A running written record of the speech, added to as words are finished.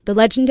The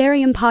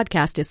Legendarium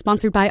podcast is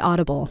sponsored by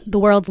Audible, the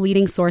world's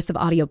leading source of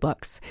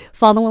audiobooks.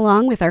 Follow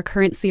along with our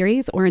current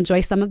series or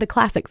enjoy some of the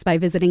classics by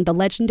visiting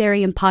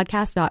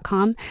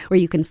thelegendariumpodcast.com, where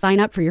you can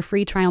sign up for your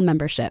free trial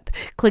membership.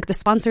 Click the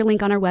sponsor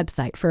link on our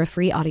website for a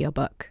free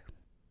audiobook.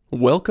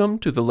 Welcome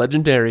to the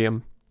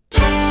Legendarium.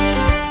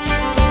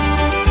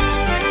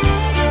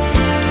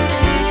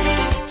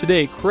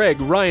 Today,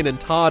 Craig, Ryan,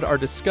 and Todd are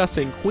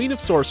discussing Queen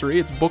of Sorcery.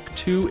 It's book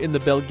 2 in the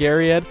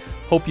Belgariad.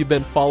 Hope you've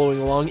been following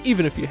along.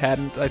 Even if you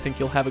hadn't, I think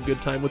you'll have a good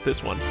time with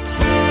this one.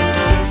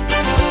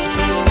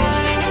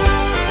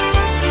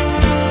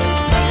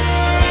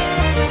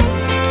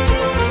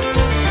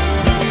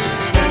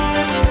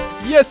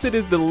 Yes, it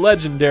is the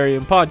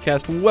Legendarium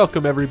podcast.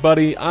 Welcome,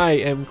 everybody. I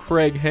am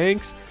Craig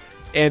Hanks.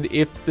 And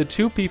if the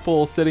two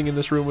people sitting in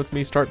this room with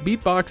me start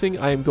beatboxing,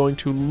 I am going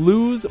to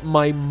lose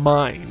my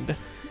mind.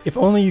 If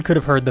only you could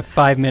have heard the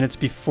 5 minutes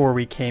before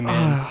we came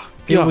in.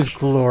 It was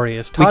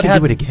glorious. Todd we can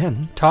do it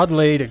again. Todd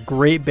laid a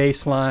great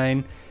bass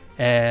line,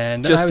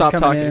 and just stop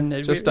talking.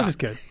 It was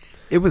good.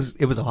 It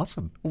was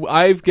awesome.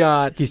 I've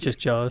got... He's just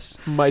jealous.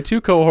 My two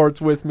cohorts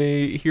with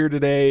me here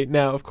today.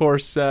 Now, of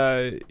course,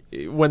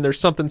 when there's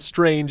something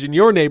strange in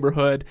your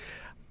neighborhood,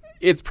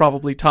 it's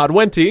probably Todd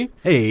Wenty.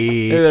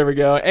 Hey. There we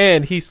go.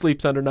 And he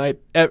sleeps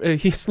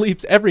he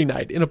sleeps every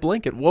night in a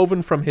blanket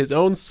woven from his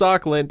own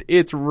sock lint.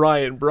 It's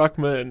Ryan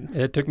Bruckman.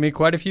 It took me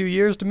quite a few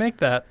years to make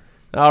that.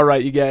 All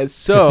right, you guys.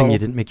 So good thing you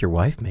didn't make your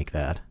wife make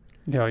that.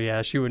 Oh,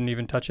 yeah. She wouldn't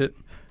even touch it.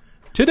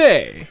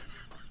 Today,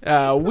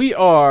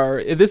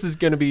 this is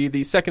going to be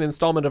the second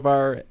installment of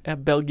our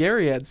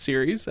Belgariad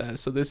series.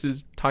 So this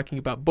is talking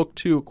about book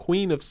 2,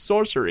 Queen of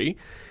Sorcery.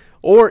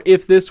 Or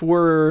if this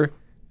were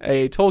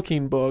a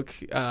Tolkien book,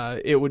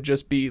 it would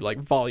just be like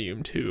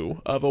volume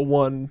 2 of a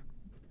one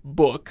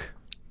book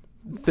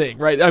thing,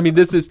 right? I mean,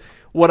 this is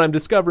what I'm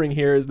discovering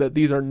here is that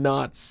these are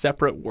not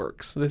separate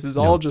works. This is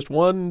all just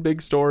one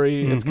big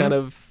story. Mm-hmm. It's kind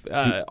of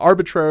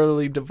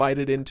arbitrarily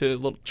divided into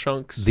little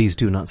chunks. These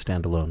do not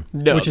stand alone.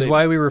 No, which is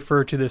why we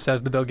refer to this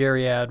as the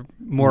Belgariad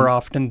more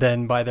often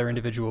than by their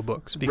individual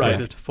books, because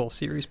it's a full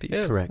series piece.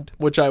 Yeah, correct.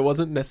 Which I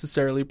wasn't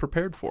necessarily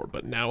prepared for,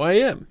 but now I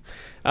am.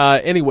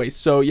 Anyway,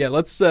 so yeah,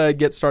 let's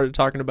get started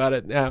talking about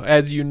it. Now,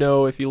 as you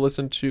know, if you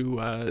listen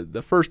to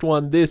the first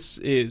one, this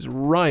is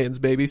Ryan's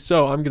baby,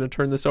 so I'm going to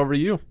turn this over to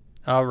you.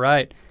 All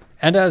right.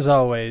 And as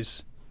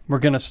always, we're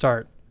going to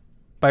start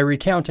by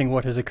recounting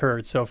what has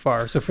occurred so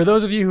far. So for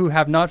those of you who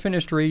have not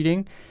finished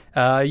reading,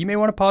 you may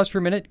want to pause for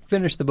a minute,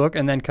 finish the book,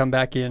 and then come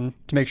back in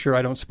to make sure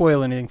I don't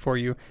spoil anything for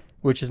you,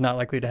 which is not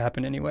likely to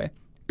happen anyway.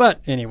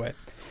 But anyway,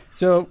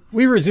 so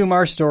we resume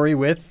our story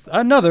with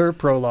another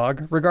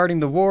prologue regarding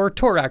the war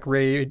Torak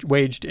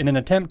waged in an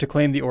attempt to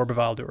claim the Orb of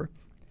Aldur.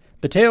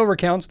 The tale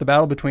recounts the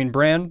battle between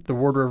Bran, the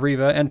Warder of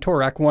Riva, and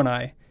Torak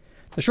One-Eye.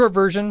 The short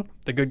version,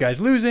 the good guy's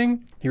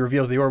losing, he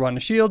reveals the orb on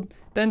his shield,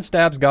 then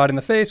stabs God in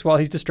the face while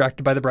he's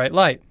distracted by the bright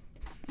light.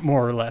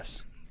 More or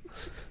less.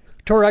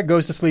 Torak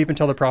goes to sleep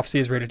until the prophecy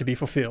is ready to be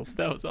fulfilled.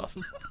 That was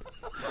awesome.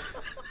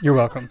 You're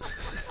welcome.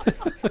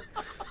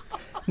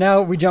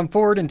 Now we jump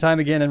forward in time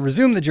again and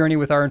resume the journey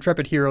with our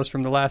intrepid heroes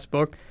from the last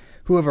book,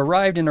 who have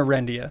arrived in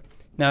Erendia.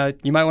 Now,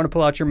 you might want to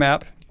pull out your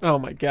map. Oh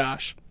my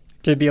gosh.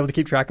 To be able to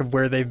keep track of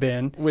where they've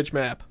been. Which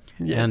map?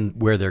 Yeah.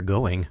 And where they're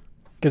going.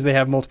 Because they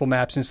have multiple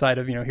maps inside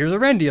of, here's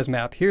Erendia's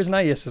map, here's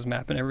Nyis's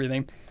map, and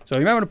everything. So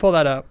you might want to pull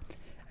that up.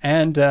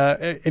 And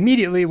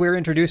immediately we're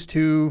introduced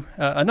to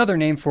another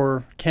name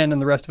for Kenn and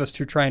the rest of us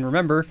to try and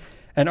remember,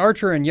 an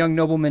archer and young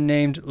nobleman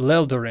named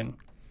Leldurin,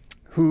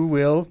 who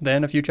will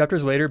then, a few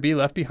chapters later, be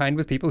left behind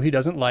with people he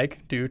doesn't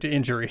like due to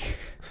injury.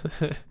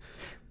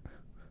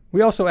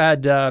 We also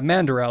add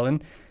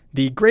Mandaralin,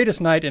 the greatest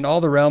knight in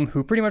all the realm,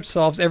 who pretty much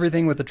solves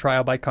everything with a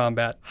trial by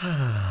combat.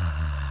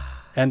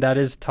 And that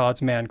is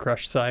Todd's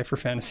man-crush sigh for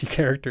fantasy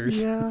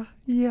characters. Yeah,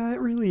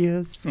 it really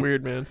is. It's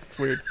weird, man. It's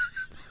weird.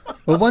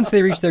 Well, once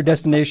they reach their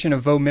destination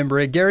of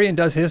Vomimbre, Garion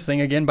does his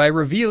thing again by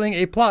revealing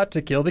a plot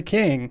to kill the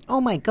king.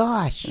 Oh my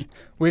gosh.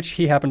 Which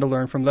he happened to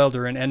learn from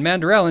Leldurin, and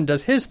Mandaralin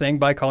does his thing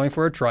by calling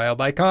for a trial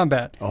by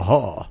combat.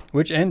 Oh.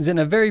 Which ends in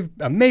a very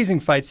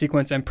amazing fight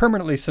sequence and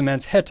permanently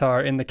cements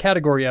Hetar in the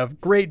category of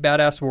great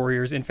badass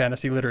warriors in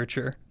fantasy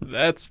literature.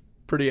 That's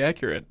pretty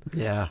accurate.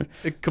 Yeah.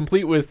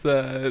 Complete with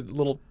a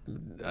little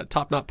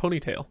top-knot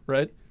ponytail,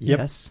 right?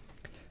 Yes.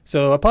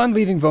 So upon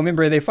leaving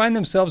Vomimbre, they find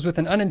themselves with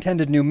an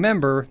unintended new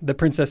member, the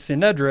Princess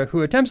Sinedra,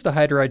 who attempts to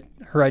hide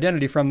her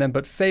identity from them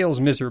but fails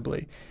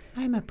miserably.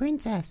 I'm a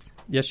princess.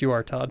 Yes, you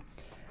are, Todd.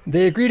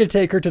 They agree to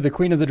take her to the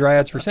Queen of the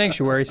Dryads for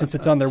sanctuary since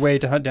it's on their way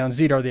to hunt down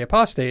Zedar the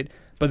Apostate,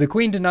 but the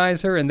Queen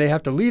denies her and they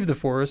have to leave the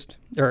forest,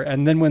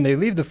 and then when they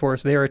leave the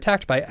forest, they are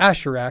attacked by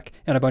Asherak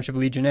and a bunch of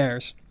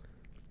legionnaires.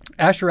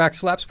 Asherak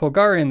slaps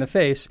Polgari in the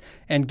face,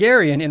 and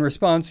Garion, in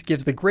response,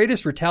 gives the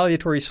greatest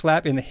retaliatory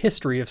slap in the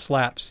history of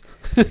slaps.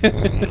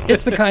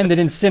 It's the kind that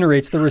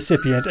incinerates the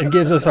recipient and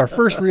gives us our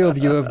first real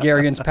view of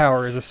Garion's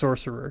power as a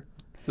sorcerer.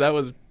 That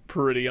was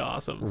pretty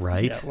awesome.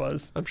 Right? Yeah, it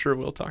was. I'm sure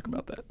we'll talk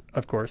about that.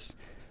 Of course.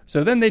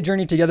 So then they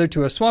journey together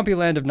to a swampy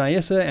land of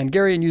Nyissa, and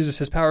Garion uses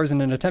his powers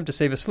in an attempt to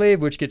save a slave,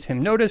 which gets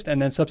him noticed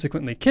and then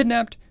subsequently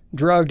kidnapped,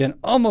 drugged, and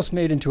almost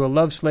made into a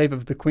love slave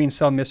of the Queen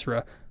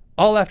Salmisra,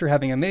 all after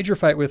having a major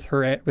fight with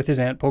his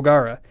aunt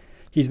Polgara.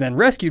 He's then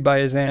rescued by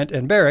his aunt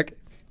and Barrack,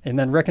 and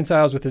then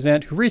reconciles with his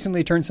aunt, who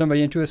recently turned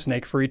somebody into a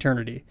snake for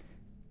eternity.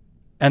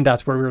 And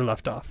that's where we were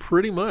left off.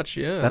 Pretty much,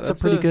 yeah. That's a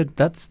pretty good.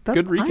 That's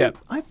good recap.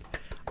 I'm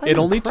it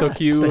only took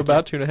impressed. you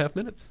about 2.5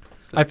 minutes.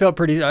 So. I felt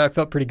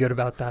pretty good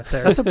about that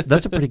there.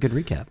 That's a pretty good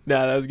recap.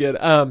 No, that was good.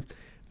 And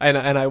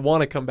I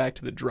want to come back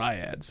to the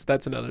dryads.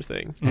 That's another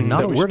thing. And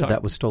not a we word should of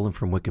that was stolen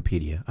from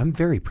Wikipedia. I'm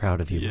very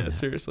proud of you. Yeah, Matt.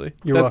 seriously.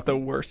 You're That's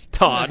welcome. the worst.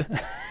 Todd.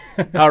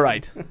 All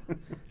right.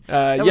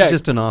 That was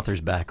just an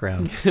author's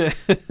background.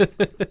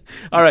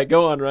 All right,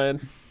 go on,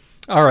 Ryan.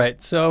 All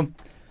right, so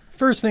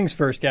first things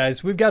first,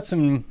 guys. We've got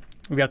some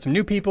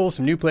new people,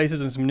 some new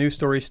places, and some new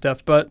story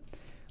stuff, but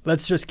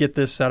let's just get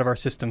this out of our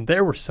system.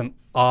 There were some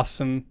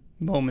awesome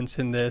moments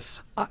in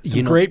this.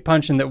 Some great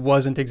punching that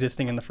wasn't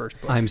existing in the first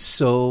book. I'm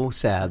so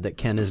sad that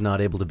Kenn is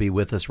not able to be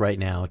with us right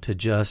now to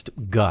just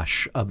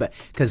gush about,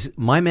 because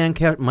my man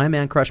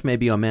crush may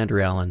be on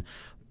Mandarin Allen,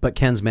 but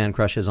Kenn's man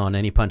crush is on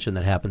any punching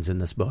that happens in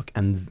this book,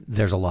 and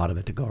there's a lot of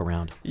it to go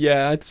around.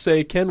 Yeah, I'd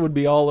say Kenn would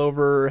be all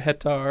over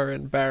Hetar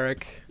and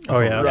Barrack. Oh,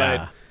 yeah. Right.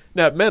 Yeah.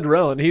 Now,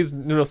 Mandarin, he's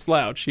no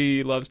slouch.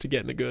 He loves to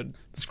get in a good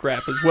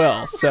scrap as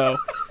well. So,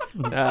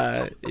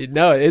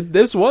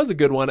 this was a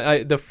good one.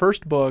 The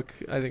first book,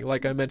 I think,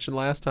 like I mentioned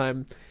last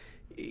time,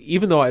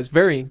 even though I was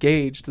very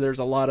engaged, there's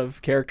a lot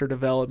of character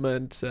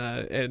development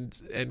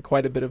and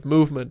quite a bit of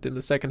movement in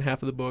the second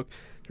half of the book.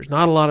 There's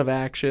not a lot of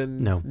action.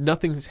 No.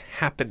 Nothing's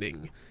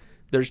happening.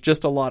 There's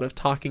just a lot of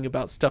talking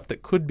about stuff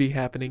that could be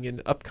happening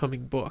in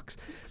upcoming books.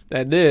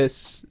 And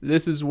this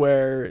is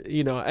where,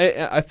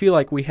 I feel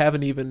like we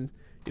haven't even...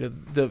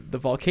 the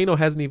volcano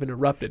hasn't even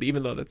erupted,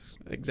 even though that's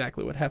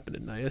exactly what happened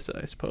in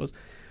Nyissa, I suppose.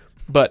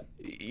 But,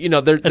 there's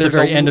At the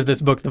very end of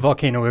this book, the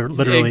volcano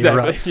literally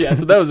erupts. Yeah,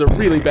 so that was a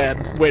really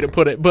bad way to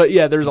put it. But,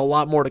 yeah, there's a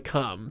lot more to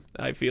come,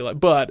 I feel like.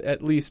 But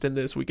at least in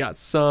this, we got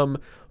some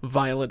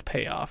violent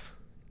payoff.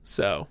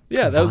 So,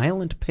 yeah.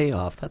 Violent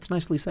payoff. That's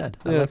nicely said.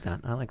 I like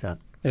that.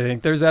 I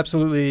think there's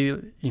absolutely,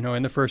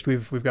 in the first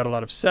we've got a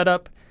lot of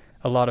setup,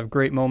 a lot of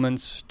great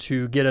moments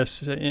to get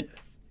us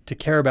to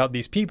care about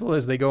these people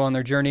as they go on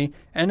their journey,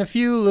 and a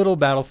few little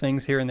battle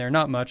things here and there,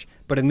 not much.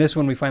 But in this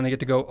one, we finally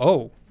get to go,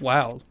 oh,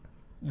 wow,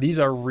 these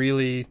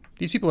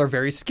people are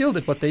very skilled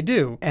at what they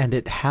do. And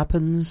it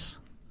happens.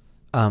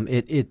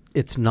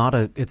 It's not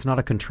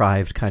a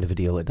contrived kind of a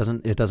deal. It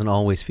doesn't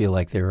always feel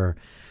like there are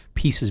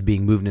pieces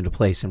being moved into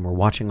place, and we're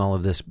watching all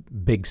of this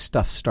big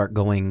stuff start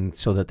going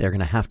so that they're going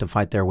to have to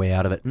fight their way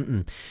out of it.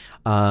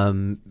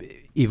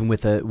 Even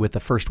with the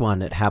first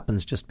one, it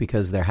happens just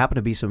because there happen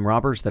to be some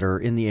robbers that are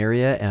in the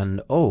area,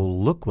 and oh,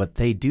 look what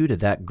they do to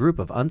that group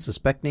of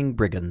unsuspecting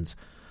brigands.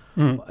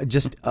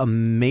 Just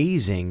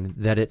amazing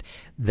that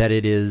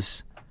it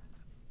is.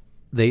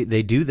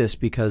 They do this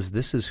because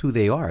this is who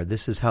they are.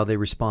 This is how they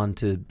respond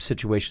to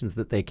situations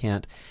that they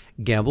can't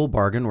gamble,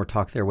 bargain, or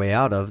talk their way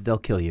out of. They'll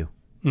kill you.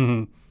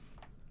 Mm-hmm.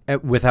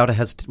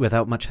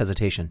 Without much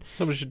hesitation.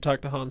 Somebody should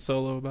talk to Han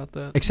Solo about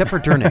that. Except for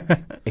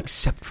Dernick.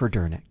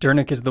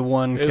 Dernick is the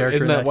one character.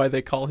 Isn't that why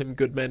they call him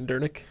Goodman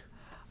Dernick?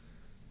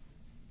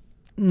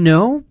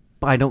 No,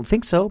 I don't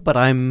think so, but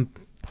I'm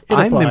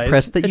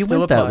impressed that you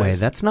went that way.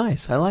 Applies. That's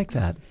nice. I like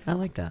that.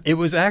 It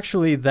was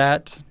actually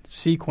that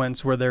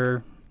sequence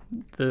where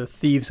the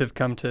thieves have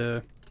come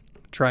to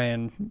try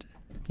and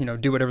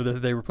do whatever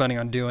they were planning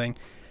on doing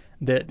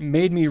that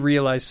made me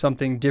realize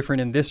something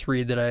different in this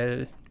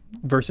read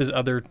versus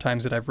other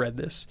times that I've read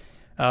this.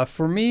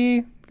 For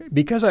me,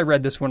 because I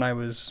read this when I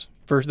was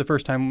the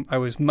first time I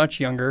was much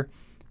younger,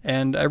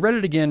 and I read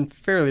it again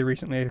fairly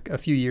recently, a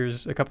couple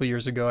of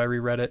years ago I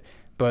reread it,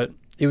 but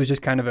it was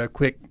just kind of a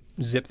quick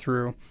zip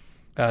through.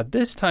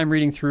 This time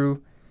reading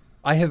through,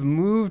 I have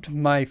moved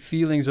my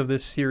feelings of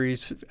this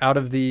series out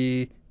of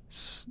the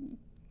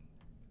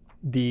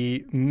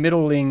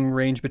middling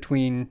range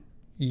between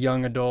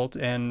young adult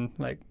and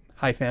like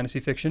high fantasy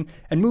fiction,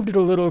 and moved it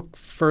a little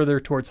further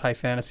towards high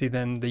fantasy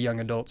than the young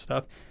adult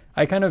stuff.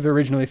 I kind of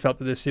originally felt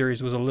that this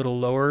series was a little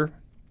lower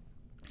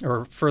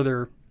or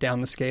further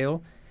down the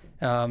scale.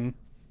 Kind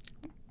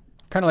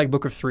of like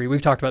Book of Three. We've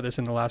talked about this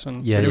in the last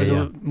one. Yeah, but it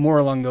was more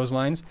along those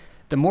lines.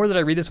 The more that I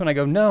read this one, I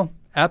go, no,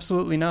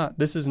 absolutely not.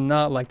 This is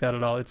not like that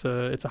at all. It's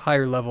a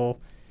higher level,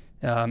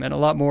 and a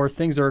lot more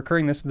things are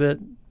occurring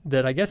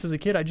that I guess as a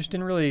kid I just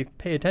didn't really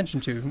pay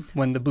attention to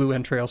when the blue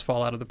entrails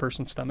fall out of the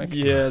person's stomach.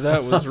 Yeah,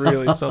 that was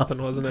really something,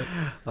 wasn't it?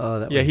 Oh,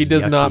 that yeah, was he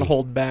does yucky. not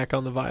hold back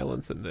on the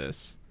violence in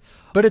this.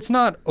 But it's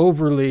not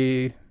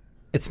overly...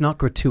 It's not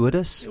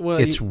gratuitous. Well,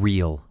 it's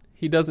real.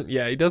 He doesn't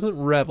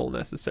revel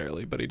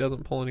necessarily, but he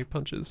doesn't pull any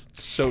punches,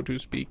 so to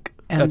speak.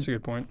 That's a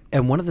good point.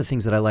 And one of the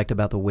things that I liked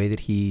about the way that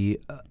he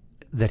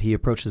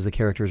approaches the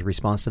character's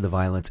response to the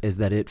violence is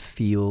that it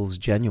feels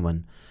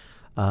genuine.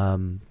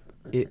 My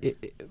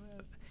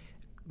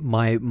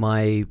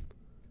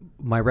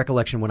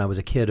recollection when I was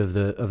a kid of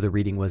the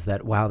reading was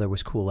that, wow, there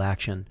was cool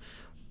action.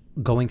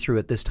 going through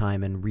it this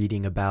time and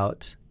reading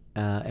about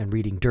and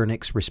reading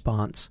Dernick's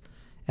response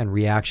and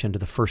reaction to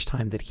the first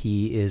time that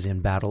he is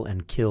in battle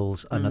and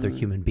kills another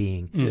human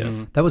being.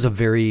 Yeah. That was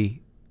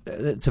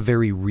it's a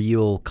very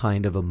real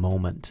kind of a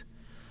moment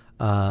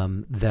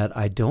that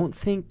I don't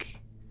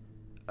think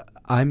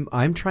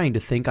I'm trying to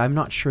think. I'm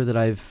not sure that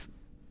I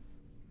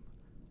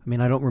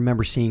don't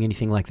remember seeing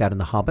anything like that in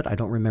The Hobbit. I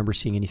don't remember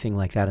seeing anything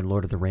like that in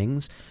Lord of the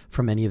Rings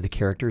from any of the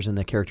characters and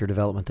the character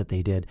development that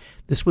they did.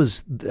 This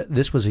was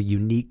a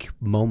unique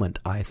moment,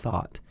 I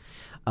thought.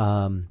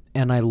 And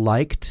I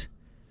liked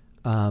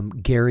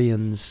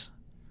Garion's.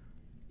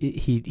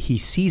 He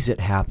sees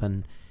it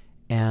happen,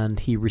 and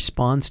he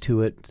responds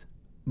to it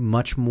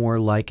much more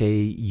like a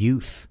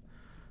youth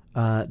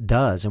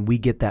does, and we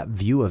get that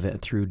view of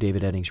it through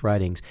David Eddings'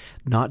 writings.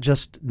 Not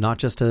just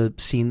a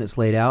scene that's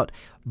laid out,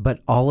 but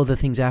all of the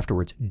things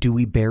afterwards. Do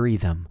we bury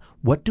them?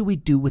 What do we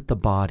do with the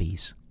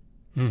bodies?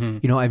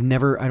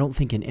 Mm-hmm. I don't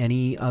think in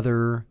any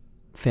other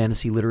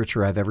fantasy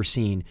literature I've ever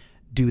seen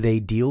do they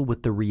deal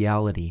with the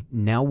reality.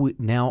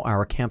 Now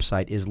our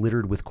campsite is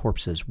littered with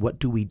corpses. What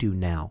do we do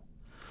now?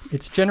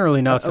 It's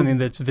generally not something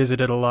that's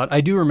visited a lot.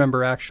 I do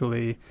remember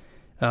actually,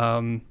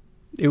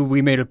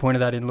 we made a point of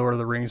that in Lord of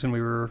the Rings when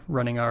we were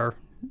running our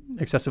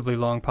excessively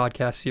long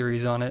podcast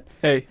series on it.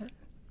 Hey,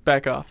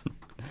 back off.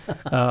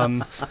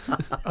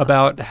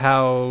 About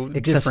how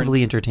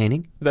excessively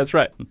entertaining. That's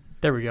right.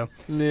 There we go.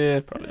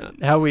 Yeah,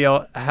 probably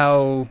not.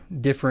 How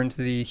different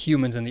the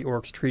humans and the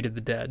orcs treated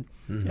the dead,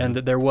 and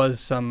that there was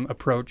some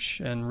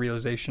approach and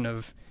realization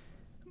of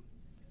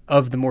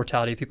the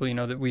mortality of people.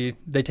 That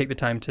they take the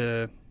time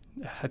to.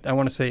 I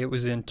want to say it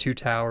was in Two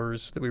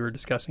Towers that we were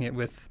discussing it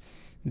with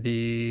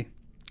the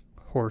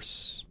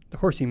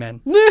horsey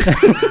men.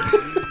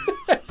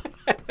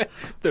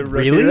 The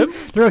really? The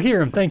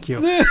Rohirrim, thank you.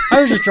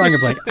 I was just drawing a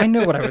blank. I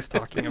know what I was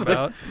talking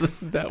about.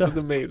 That was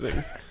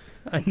amazing.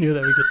 I knew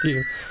that we get to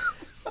you.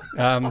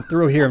 The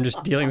Rohirrim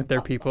just dealing with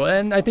their people.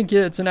 And I think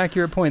it's an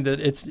accurate point that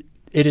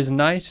it is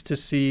nice to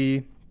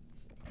see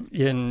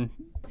in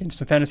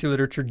some fantasy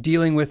literature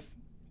dealing with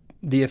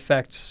the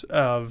effects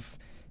of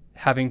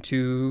having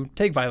to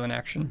take violent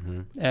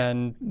action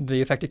and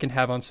the effect it can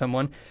have on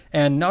someone.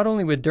 And not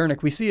only with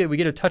Dernick, we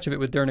get a touch of it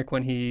with Dernick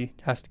when he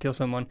has to kill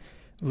someone.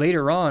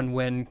 Later on,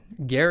 when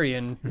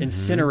Garion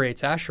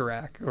incinerates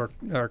Asherak or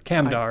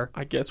Camdar,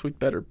 I guess we'd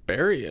better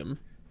bury him.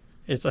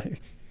 It's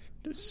like,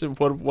 so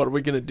what are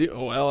we gonna do?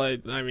 Oh, well, I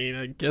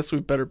guess we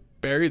better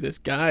bury this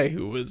guy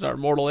who was our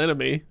mortal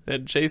enemy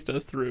and chased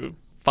us through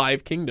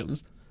 5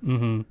 kingdoms.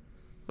 Mm-hmm.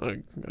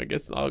 I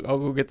guess I'll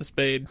go get the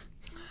spade.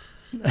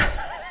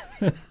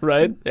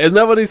 Right? Isn't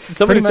that what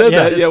somebody said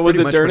that? Yeah, was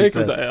it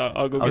Dernick?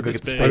 I'll go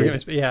get the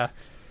spade.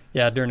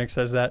 Yeah, Dernick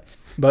says that.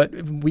 But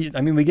we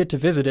get to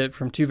visit it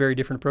from 2 very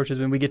different approaches,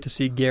 and we get to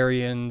see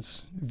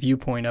Garion's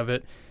viewpoint of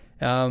it.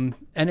 And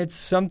it's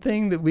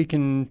something that we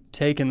can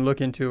take and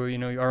look into,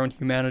 our own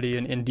humanity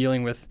and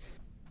dealing with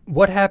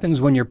what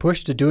happens when you're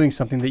pushed to doing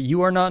something that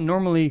you are not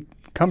normally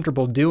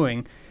comfortable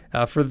doing.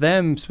 For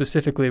them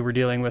specifically, we're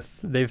dealing with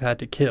they've had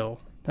to kill.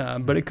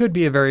 But it could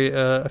be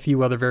a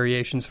few other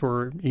variations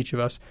for each of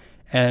us,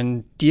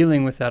 and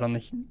dealing with that on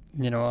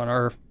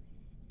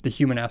the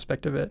human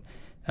aspect of it.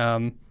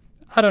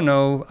 I don't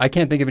know. I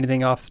can't think of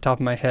anything off the top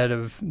of my head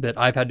that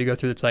I've had to go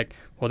through that's like,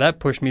 well, that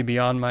pushed me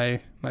beyond my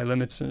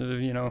limits.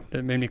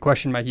 That made me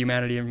question my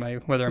humanity and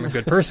whether I'm a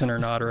good person or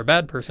not, or a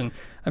bad person.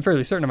 I'm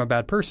fairly certain I'm a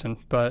bad person,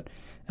 but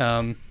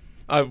I'm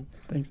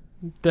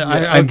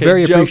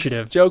very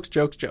appreciative. Jokes.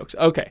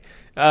 Okay.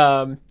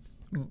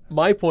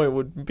 My point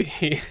would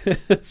be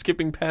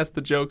skipping past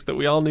the jokes that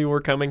we all knew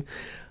were coming.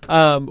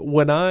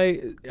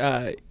 When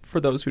for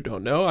those who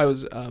don't know, I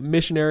was a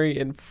missionary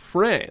in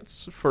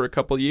France for a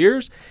couple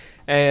years,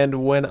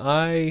 and when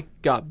I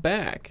got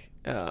back,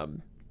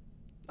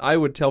 I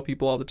would tell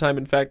people all the time.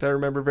 In fact, I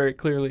remember very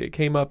clearly it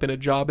came up in a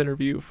job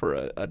interview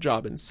for a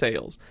job in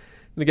sales.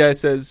 And the guy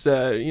says,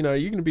 are you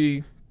going to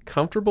be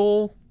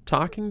comfortable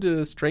talking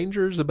to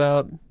strangers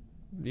about,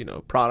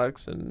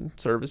 products and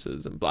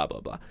services and blah, blah,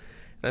 blah.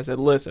 And I said,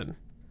 listen,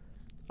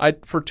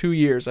 for 2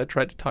 years, I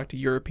tried to talk to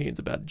Europeans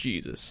about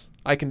Jesus.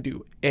 I can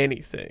do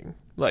anything.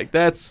 Like,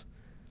 that's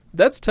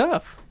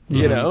tough,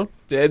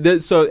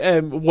 So,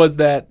 and was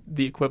that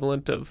the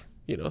equivalent of,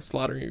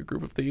 slaughtering a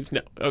group of thieves?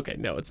 No. Okay,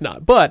 no, it's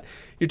not. But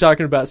you're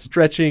talking about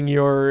stretching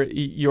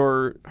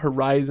your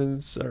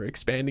horizons, or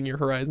expanding your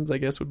horizons, I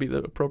guess would be the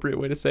appropriate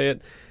way to say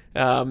it.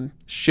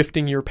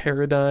 Shifting your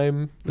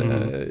paradigm,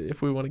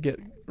 if we want to get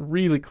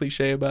really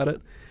cliche about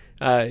it.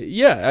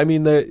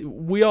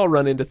 We all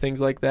run into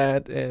things like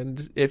that,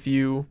 and if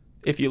you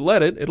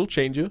let it, it'll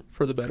change you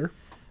for the better.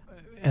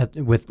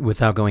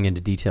 Without going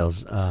into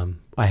details,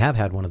 I have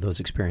had one of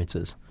those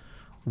experiences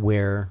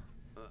where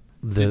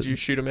did you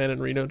shoot a man in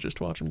Reno just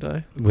to watch him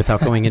die?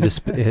 Without going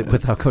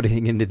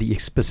into the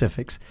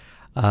specifics,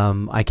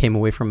 I came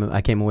away from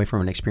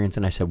an experience,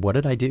 and I said, "What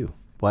did I do?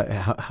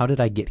 How did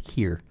I get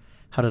here?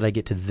 How did I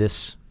get to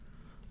this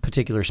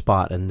particular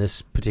spot and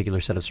this particular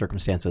set of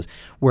circumstances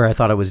where I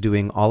thought I was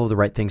doing all of the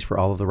right things for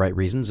all of the right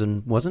reasons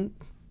and wasn't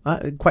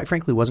quite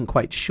frankly, wasn't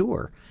quite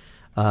sure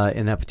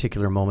in that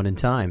particular moment in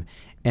time.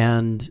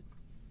 And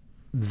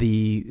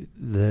the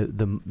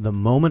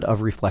moment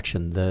of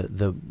reflection,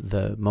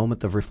 the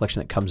moment of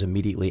reflection that comes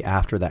immediately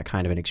after that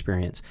kind of an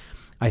experience,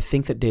 I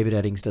think that David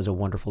Eddings does a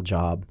wonderful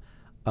job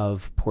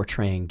of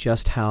portraying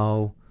just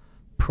how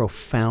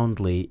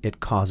profoundly it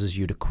causes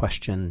you to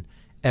question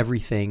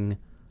everything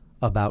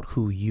about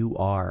who you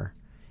are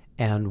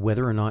and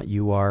whether or not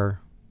you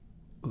are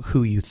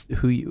who you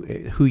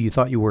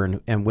thought you were,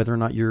 and whether or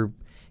not you're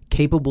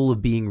capable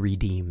of being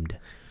redeemed.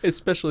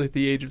 Especially at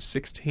the age of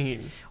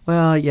 16.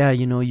 Well, yeah,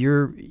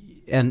 you're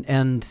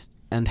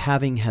and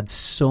having had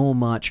so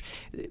much.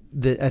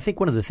 I think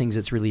one of the things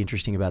that's really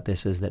interesting about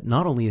this is that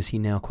not only is he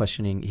now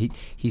questioning,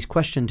 he's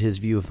questioned his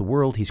view of the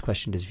world, he's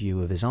questioned his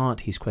view of his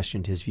aunt, he's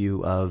questioned his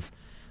view of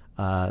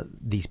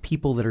these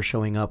people that are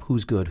showing up,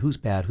 who's good, who's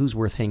bad, who's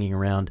worth hanging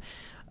around.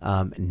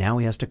 Now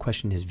he has to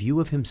question his view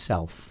of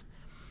himself.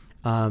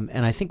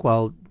 And I think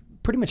while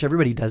pretty much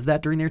everybody does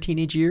that during their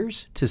teenage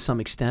years to some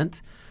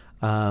extent,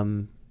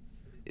 Garion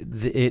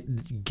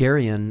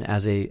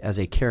as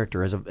a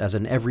character, as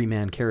an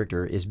everyman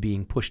character, is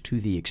being pushed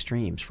to the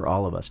extremes for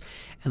all of us.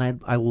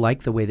 And I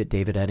like the way that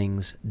David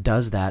Eddings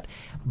does that,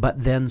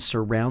 but then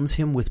surrounds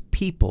him with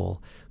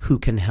people who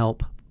can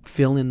help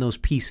fill in those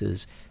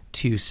pieces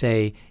to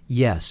say,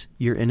 yes,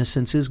 your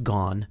innocence is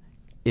gone,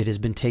 it has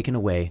been taken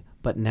away,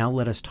 but now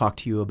let us talk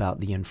to you about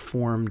the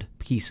informed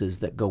pieces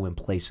that go in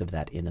place of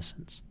that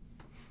innocence.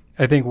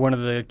 I think one of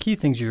the key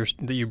things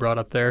that you brought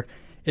up there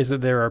is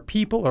that there are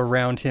people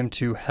around him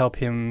to help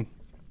him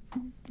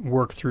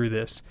work through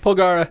this.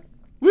 Polgara.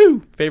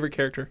 Woo! Favorite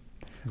character.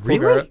 Really?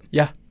 Polgara.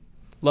 Yeah.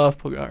 Love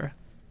Polgara.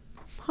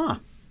 Huh.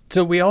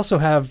 So we also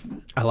have...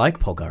 I like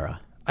Polgara.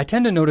 I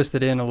tend to notice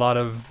that in a lot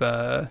of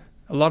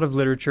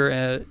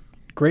literature,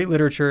 great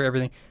literature,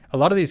 everything, a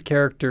lot of these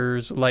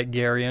characters like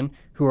Garion,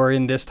 who are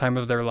in this time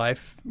of their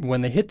life,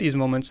 when they hit these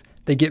moments,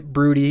 they get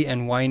broody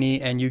and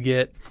whiny, and you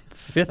get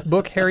fifth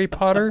book Harry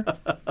Potter.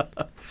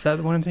 Is that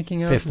the one I'm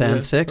thinking of? Fifth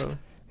and sixth?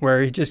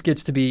 Where he just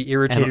gets to be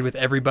irritated with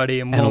everybody.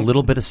 And a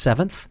little bit of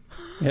seventh?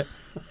 Yeah.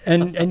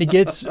 And it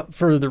gets,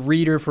 for the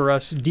reader, for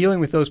us, dealing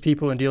with those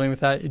people and dealing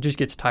with that, it just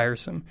gets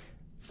tiresome.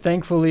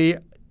 Thankfully,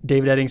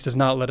 David Eddings does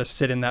not let us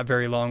sit in that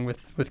very long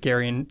with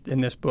Gary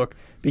in this book,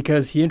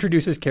 because he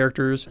introduces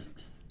characters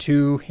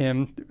to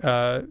him.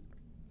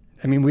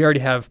 We already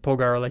have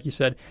Polgara, like you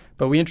said,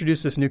 but we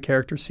introduce this new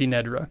character,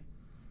 Sinedra.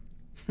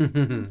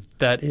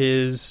 That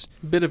is...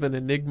 a bit of an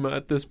enigma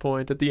at this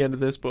point, at the end of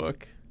this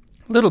book.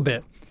 A little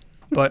bit.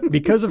 But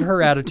because of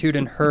her attitude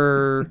and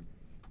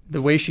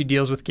the way she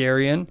deals with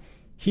Garion,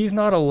 he's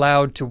not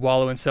allowed to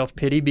wallow in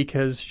self-pity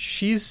because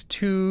she's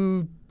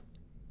too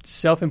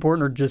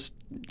self-important, or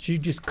she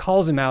just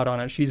calls him out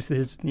on it. She's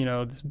his,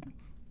 this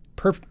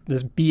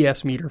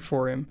BS meter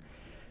for him.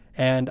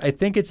 And I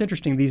think it's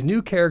interesting, these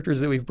new characters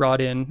that we've brought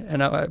in,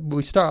 and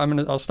I'll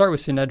start with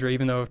Sinedra,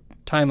 even though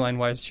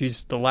timeline-wise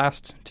she's the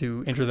last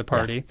to enter the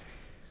party.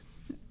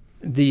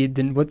 Yeah.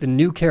 What the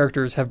new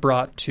characters have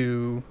brought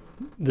to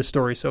the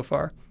story so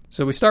far.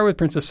 So we start with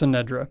Princess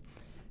Sinedra.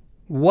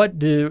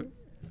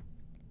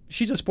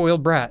 She's a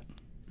spoiled brat.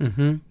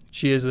 Mm-hmm.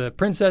 She is a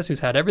princess who's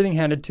had everything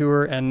handed to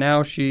her, and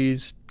now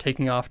she's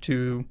taking off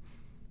to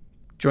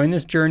join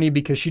this journey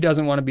because she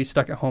doesn't want to be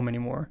stuck at home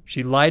anymore.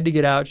 She lied to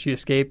get out, she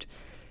escaped,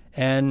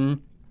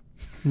 and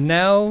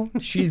now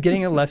she's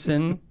getting a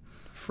lesson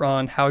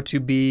on how to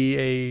be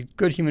a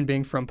good human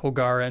being from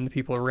Polgara and the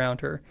people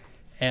around her.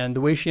 And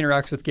the way she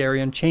interacts with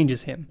Garion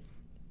changes him.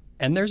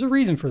 And there's a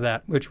reason for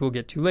that, which we'll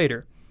get to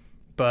later.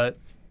 But,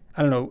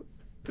 I don't know,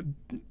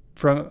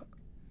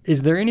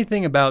 is there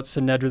anything about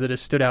Sinedra that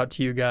has stood out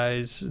to you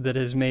guys that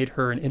has made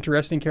her an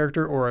interesting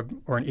character or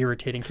an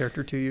irritating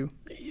character to you?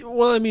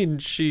 Well,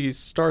 she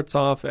starts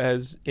off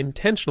as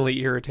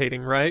intentionally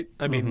irritating, right?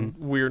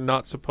 We're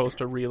not supposed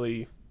to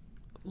really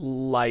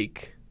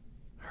like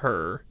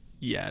her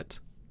yet.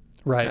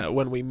 Right.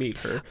 When we meet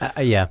her.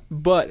 Yeah.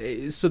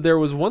 But, so there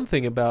was one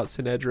thing about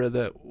Sinedra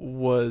that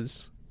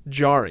was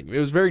jarring. It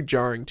was very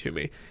jarring to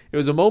me. It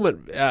was a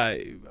moment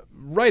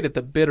right at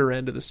the bitter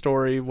end of the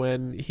story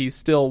when he's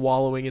still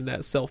wallowing in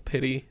that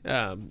self-pity.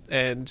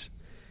 And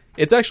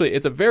it's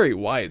a very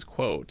wise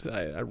quote.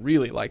 I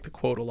really like the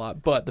quote a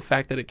lot, but the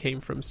fact that it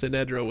came from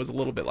Sinedra was a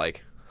little bit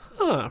like,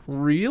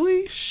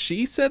 really?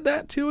 She said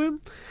that to him?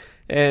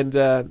 And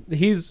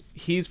he's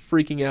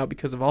freaking out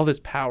because of all this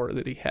power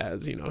that he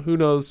has. Who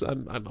knows?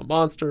 I'm a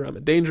monster. I'm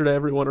a danger to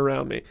everyone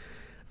around me.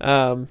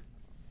 And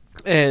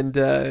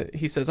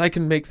he says, I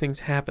can make things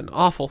happen,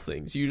 awful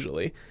things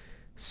usually.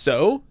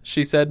 So,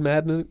 she said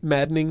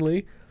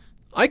maddeningly,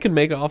 I can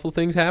make awful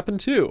things happen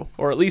too.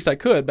 Or at least I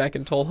could back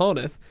in Tol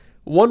Honeth.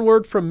 One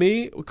word from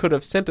me could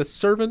have sent a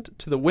servant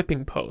to the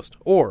whipping post,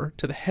 or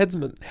to the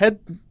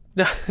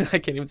I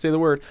can't even say the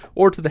word,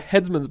 or to the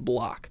headsman's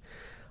block.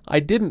 I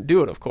didn't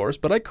do it, of course,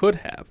 but I could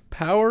have.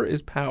 Power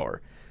is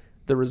power.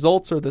 The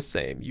results are the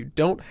same. You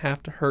don't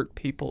have to hurt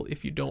people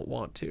if you don't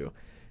want to.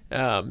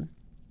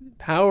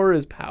 Power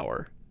is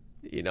power,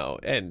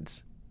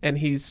 and and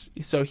he's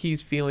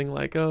feeling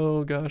like,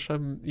 oh gosh,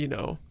 I'm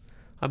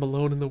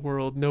alone in the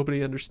world.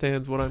 Nobody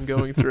understands what I'm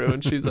going through.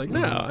 And she's like,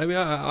 no, I mean,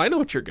 I know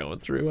what you're going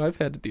through. I've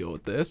had to deal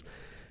with this.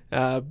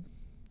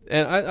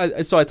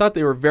 And so I thought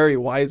they were very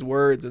wise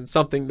words, and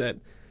something that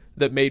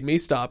made me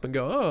stop and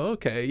go, oh,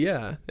 okay,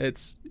 yeah.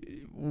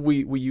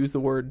 We use the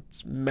word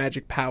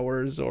magic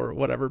powers or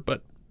whatever,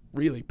 but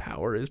really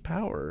power is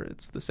power.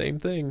 It's the same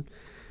thing.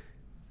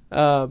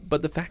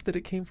 But the fact that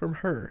it came from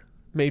her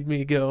made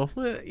me go,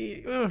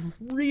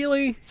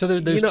 really? So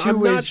there's two I'm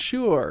ways. not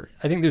sure.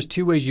 I think there's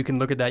two ways you can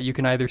look at that. You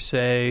can either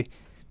say,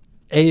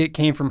 it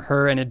came from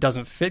her and it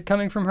doesn't fit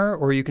coming from her,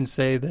 or you can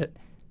say that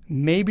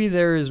maybe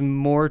there is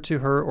more to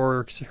her,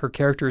 or her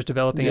character is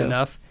developing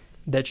enough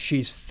that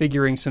she's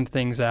figuring some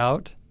things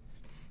out.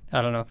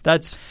 I don't know.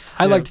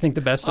 I like to think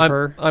the best of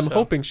her. I'm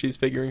hoping she's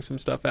figuring some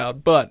stuff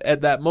out, but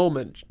at that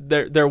moment,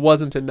 there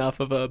wasn't enough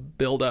of a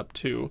build up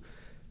to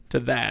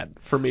that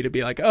for me to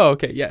be like, oh,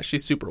 okay, yeah,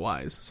 she's super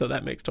wise, so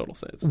that makes total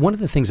sense. One of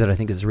the things that I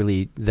think is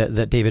really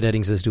that David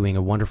Eddings is doing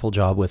a wonderful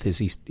job with is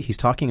he's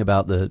talking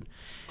about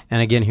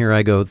and again, here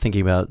I go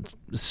thinking about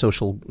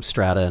social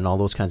strata and all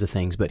those kinds of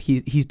things, but he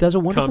does a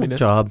wonderful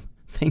job.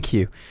 Thank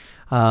you.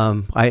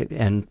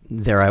 And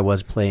there I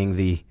was playing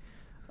the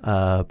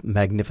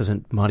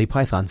magnificent Monty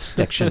Python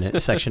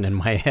section in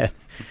my head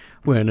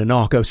when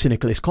anarcho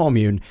syndicalist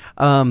commune.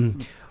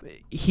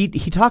 He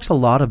talks a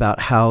lot about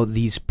how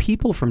these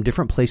people from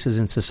different places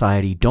in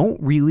society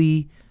don't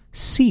really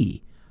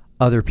see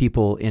other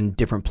people in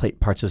different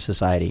parts of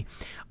society.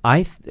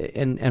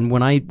 And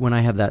when I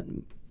have that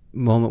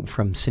moment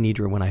from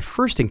Sinedra when I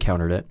first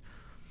encountered it,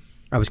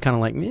 I was kind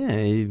of like,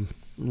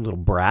 little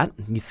brat,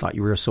 you thought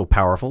you were so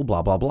powerful,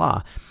 blah blah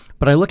blah.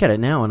 But I look at it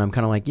now and I'm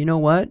kind of like, you know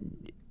what?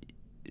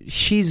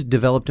 She's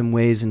developed in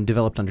ways and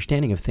developed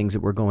understanding of things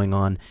that were going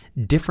on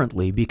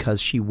differently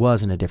because she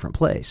was in a different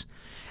place.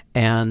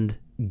 And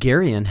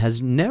Garion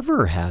has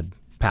never had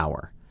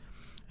power.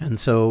 And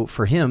so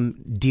for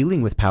him,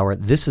 dealing with power,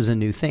 this is a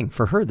new thing.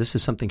 For her, this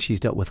is something she's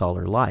dealt with all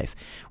her life.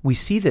 We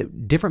see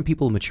that different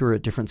people mature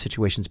at different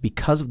situations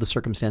because of the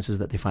circumstances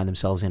that they find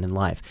themselves in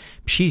life.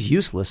 She's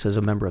useless as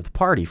a member of the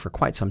party for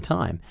quite some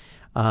time,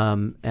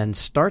 and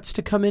starts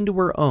to come into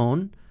her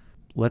own.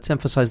 Let's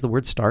emphasize the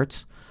word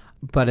starts.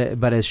 But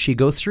as she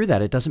goes through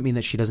that, it doesn't mean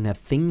that she doesn't have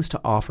things to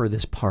offer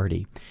this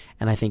party.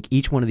 And I think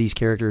each one of these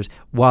characters,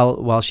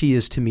 while she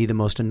is to me the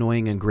most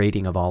annoying and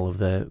grating of all of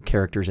the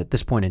characters at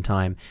this point in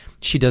time,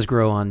 she does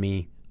grow on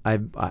me. I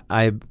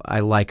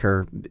like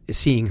her.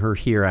 Seeing her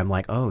here, I'm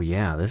like, oh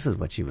yeah, this is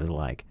what she was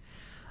like.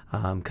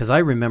 Because I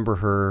remember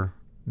her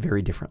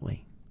very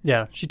differently.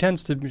 Yeah, she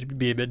tends to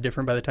be a bit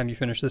different by the time you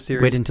finish the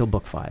series. Wait until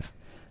book 5.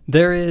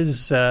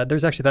 There's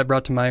actually, that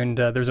brought to mind,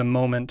 there's a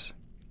moment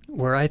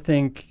where I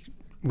think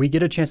we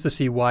get a chance to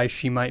see why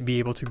she might be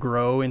able to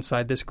grow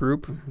inside this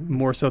group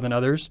more so than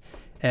others.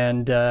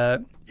 And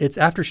it's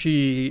after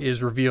she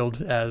is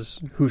revealed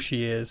as who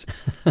she is.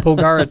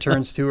 Polgara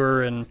turns to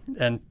her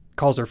and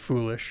calls her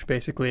foolish,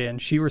 basically.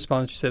 And she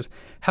responds, she says,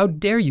 "How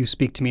dare you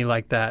speak to me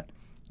like that?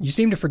 You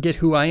seem to forget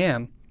who I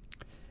am."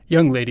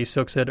 "Young lady,"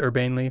 Silk said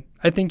urbanely,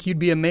 "I think you'd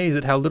be amazed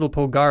at how little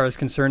Polgara is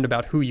concerned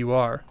about who you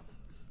are."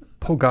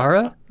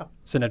 "Polgara?"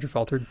 Sinedra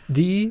faltered.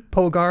 "The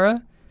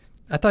Polgara?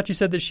 I thought you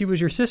said that she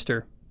was your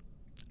sister."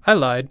 "I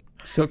lied,"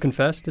 Silk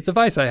confessed. "It's a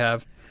vice I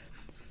have."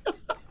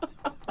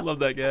 Love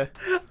that guy.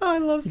 I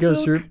love He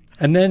goes through.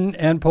 And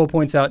then Pol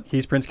points out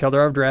he's Prince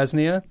Keldar of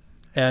Drasnia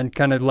and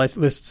kind of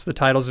lists the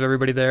titles of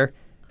everybody there.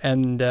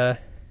 And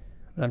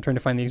I'm trying to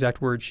find the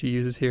exact word she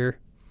uses here.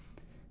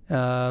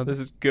 This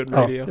is good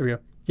radio. Oh, there we go.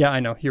 Yeah, I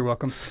know. You're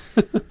welcome.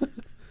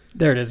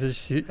 There it is.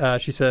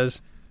 She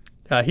says,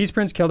 he's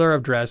Prince Keldar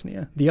of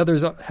Drasnia. The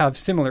others have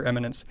similar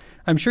eminence.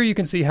 I'm sure you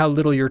can see how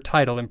little your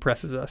title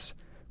impresses us.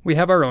 We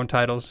have our own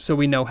titles, so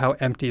we know how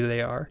empty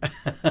they are.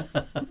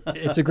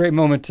 It's a great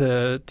moment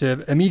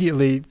to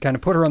immediately kind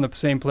of put her on the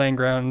same playing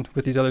ground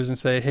with these others and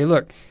say, hey,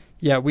 look,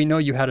 yeah, we know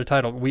you had a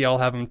title. We all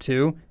have them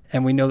too,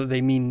 and we know that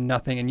they mean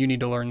nothing, and you need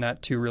to learn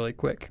that too really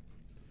quick.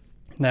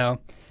 Now,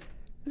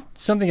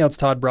 something else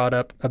Todd brought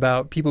up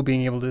about people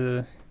being able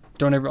to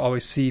don't ever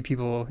always see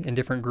people in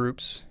different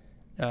groups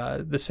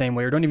the same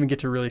way, or don't even get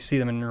to really see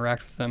them and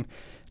interact with them.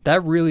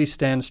 That really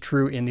stands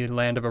true in the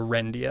land of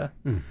Arendia,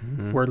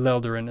 where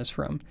Leldarin is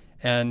from.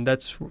 And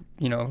that's,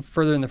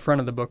 further in the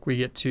front of the book, we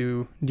get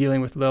to dealing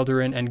with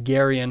Leldarin and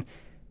Garion.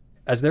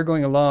 As they're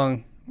going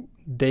along,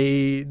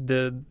 the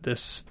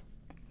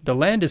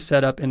land is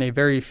set up in a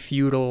very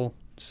feudal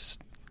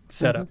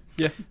setup.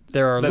 Yeah.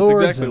 There are That's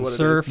lords exactly and what it is.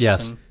 serfs.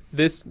 Yes.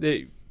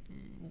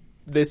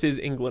 This is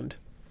England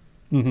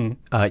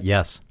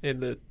Yes.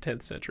 in the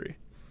 10th century.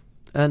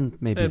 And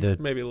maybe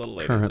maybe a little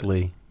later.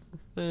 currently.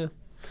 It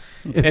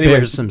Anyway,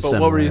 bears some but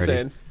what were you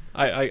similarity.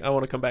 saying? I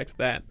want to come back to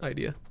that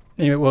idea.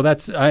 Anyway, well,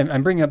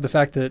 I'm bringing up the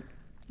fact that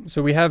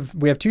so we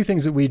have two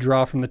things that we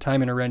draw from the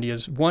time in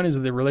Arendia. One is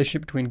the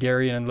relationship between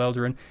Garion and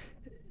Leldarin.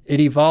 It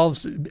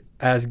evolves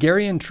as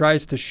Garion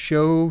tries to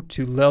show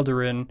to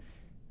Leldarin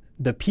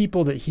the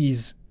people that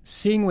he's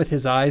seeing with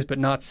his eyes but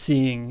not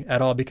seeing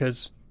at all,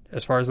 because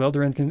as far as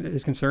Eldarin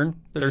is concerned,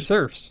 they're just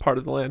serfs. Part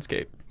of the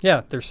landscape.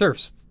 Yeah, they're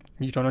serfs.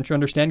 Don't you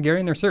understand,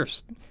 Gary? They're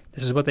serfs.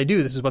 This is what they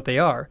do. This is what they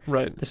are.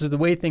 Right. This is the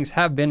way things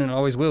have been and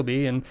always will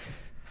be, and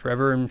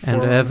forever and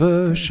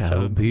ever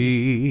shall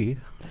be.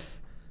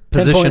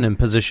 Position and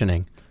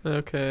positioning.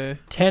 Okay.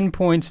 10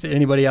 points to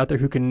anybody out there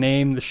who can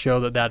name the show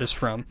that is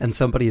from. And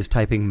somebody is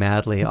typing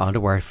madly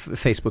onto our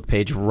Facebook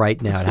page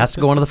right now. It has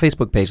to go onto the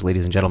Facebook page,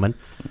 ladies and gentlemen.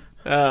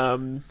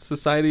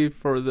 Society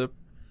for the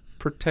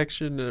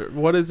Protection,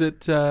 what is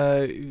it,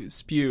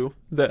 spew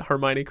that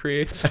Hermione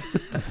creates?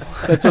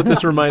 That's what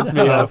this reminds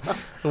me of.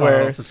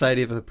 Where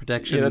Society for the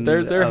Protection.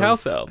 they're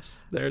house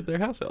elves. They're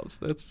house elves.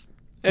 That's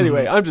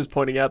anyway. I'm just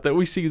pointing out that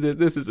we see that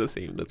this is a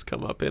theme that's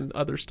come up in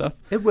other stuff.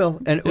 It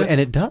will, and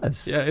it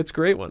does. Yeah, it's a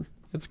great one.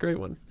 It's a great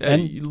one.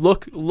 And you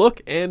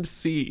look and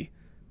see.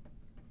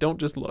 Don't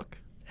just look.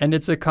 And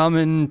it's a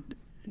common.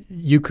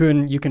 You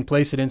can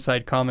place it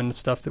inside common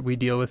stuff that we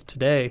deal with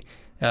today.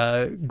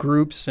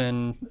 Groups,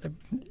 and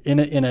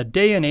in a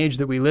day and age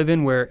that we live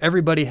in where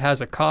everybody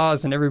has a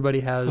cause and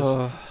everybody has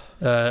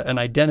an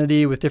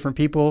identity with different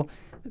people,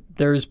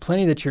 there's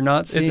plenty that you're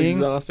not seeing. It's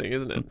exhausting,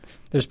 isn't it?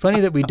 There's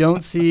plenty that we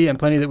don't see, and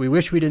plenty that we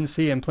wish we didn't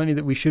see, and plenty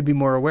that we should be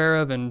more aware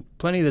of, and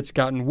plenty that's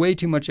gotten way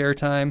too much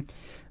airtime.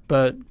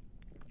 But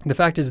the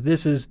fact is,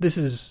 this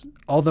is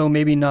although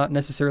maybe not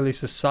necessarily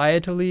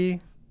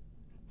societally.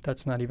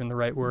 That's not even the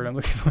right word I'm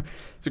looking for.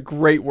 It's a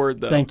great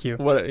word, though. Thank you.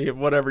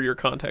 Whatever your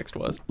context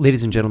was.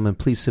 Ladies and gentlemen,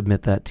 please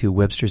submit that to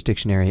Webster's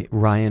Dictionary.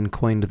 Ryan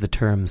coined the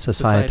term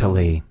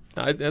societally.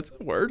 That's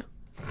a word.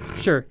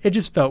 Sure. It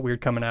just felt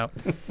weird coming out.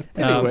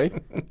 Anyway.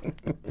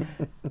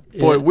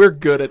 Boy, we're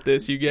good at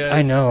this, you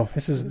guys. I know.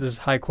 This is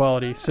high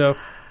quality. So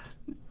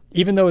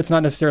even though it's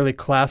not necessarily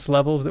class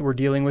levels that we're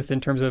dealing with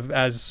in terms of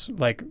as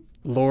like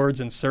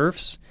lords and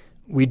serfs,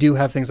 we do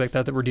have things like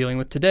that we're dealing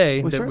with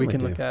today that we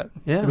can look at.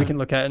 Yeah. That we can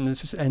look at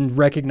and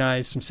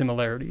recognize some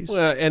similarities.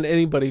 Well, and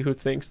anybody who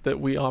thinks that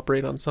we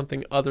operate on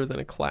something other than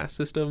a class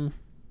system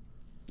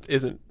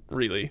isn't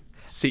really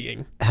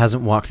seeing.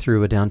 Hasn't walked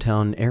through a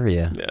downtown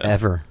area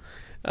ever.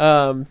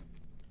 And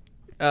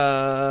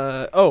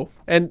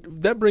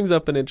that brings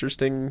up an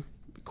interesting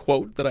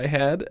quote that I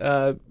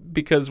had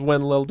because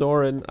when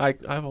Leldorin,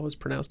 I've always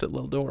pronounced it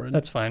Leldorin.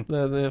 That's fine.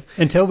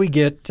 Until we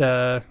get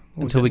a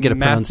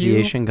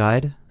pronunciation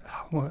guide.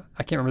 Well,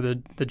 I can't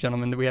remember the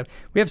gentleman that we have.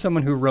 We have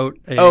someone who wrote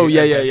a...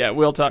 Yeah.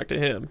 We'll talk to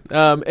him.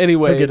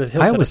 Anyway.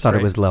 I always thought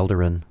it was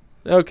Leldarin.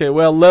 Okay,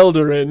 well,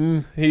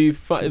 Leldarin,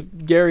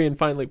 Garion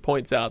finally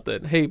points out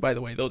that, hey, by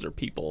the way, those are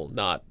people,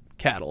 not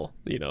cattle.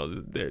 You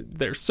know,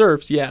 they're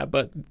serfs, yeah,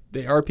 but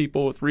they are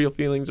people with real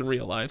feelings and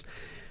real lives.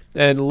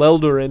 And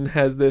Leldarin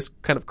has this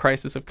kind of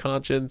crisis of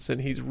conscience,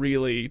 and he's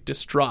really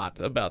distraught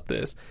about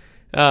this.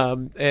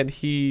 And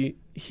he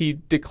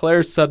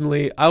declares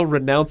suddenly, I'll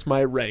renounce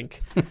my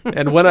rank,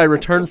 and when I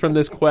return from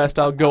this quest,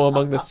 I'll go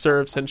among the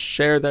serfs and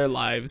share their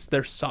lives,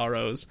 their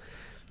sorrows.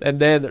 And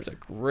then there's a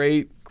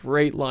great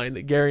line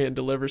that Garion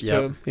delivers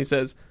to him. He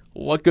says,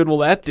 what good will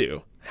that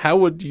do? How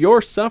would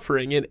your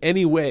suffering in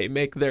any way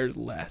make theirs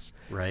less?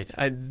 Right.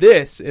 And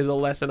this is a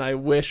lesson I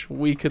wish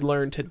we could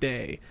learn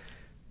today.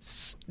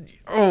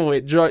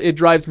 It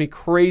drives me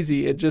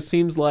crazy. It just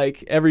seems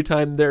like every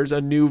time there's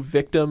a new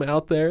victim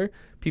out there,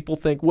 people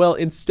think, well,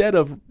 instead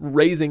of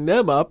raising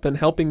them up and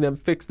helping them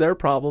fix their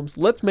problems,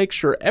 let's make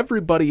sure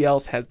everybody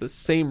else has the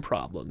same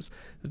problems.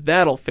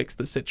 That'll fix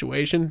the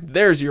situation.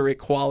 There's your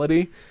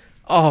equality.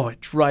 Oh, it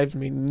drives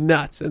me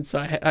nuts. And so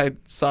I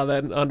saw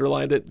that and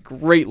underlined it.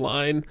 Great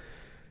line.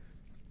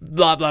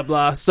 Blah, blah,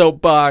 blah.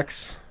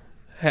 Soapbox.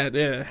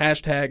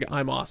 Hashtag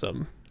I'm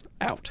awesome.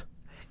 Out.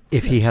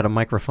 If he had a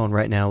microphone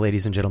right now,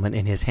 ladies and gentlemen,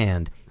 in his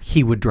hand,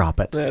 he would drop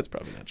it. That's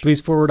probably not true. Please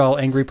forward all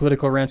angry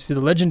political rants to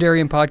the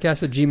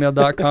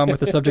legendariumpodcast@gmail.com with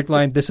the subject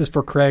line, "This is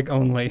for Craig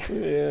only."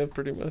 Yeah,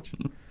 pretty much.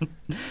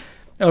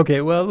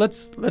 Okay, well,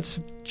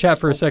 let's chat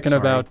for a second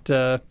about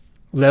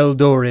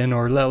Leldorin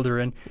or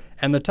Leldarin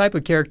and the type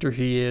of character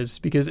he is,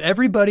 because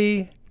every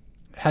character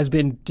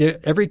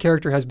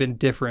has been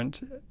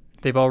different.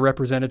 They've all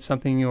represented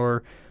something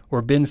or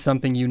been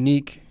something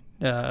unique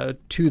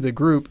to the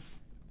group.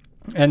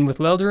 And with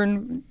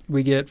Leldarin,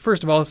 we get,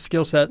 first of all,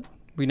 skill set.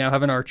 We now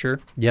have an archer.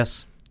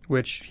 Yes.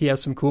 Which he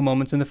has some cool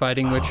moments in the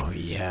fighting.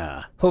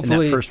 Yeah. Hopefully,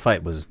 and that first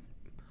fight was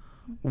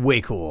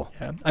way cool.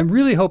 Yeah. I'm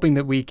really hoping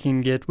that we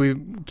can get...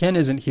 Kenn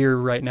isn't here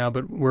right now,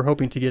 but we're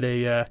hoping to get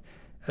a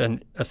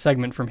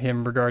segment from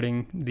him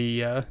regarding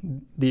the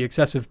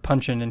excessive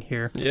punching in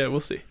here. Yeah, we'll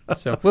see.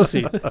 So we'll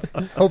see.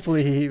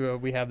 Hopefully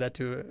we have that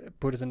to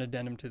put as an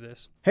addendum to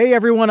this. Hey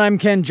everyone, I'm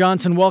Kenn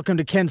Johnson. Welcome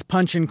to Kenn's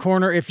Punchin'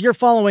 Corner. If you're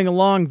following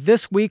along,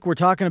 this week we're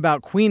talking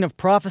about Queen of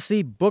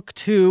Prophecy, Book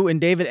 2 in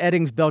David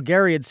Eddings'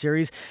 Belgariad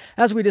series.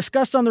 As we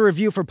discussed on the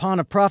review for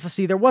Pawn of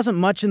Prophecy, there wasn't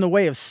much in the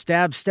way of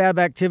stab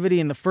activity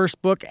in the first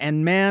book,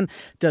 and man,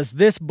 does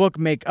this book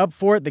make up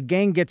for it. The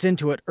gang gets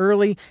into it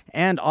early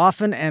and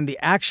often, and the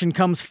action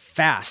comes comes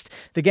fast.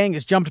 The gang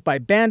is jumped by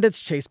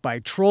bandits, chased by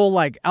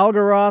troll-like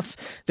Algaroths.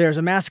 There's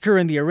a massacre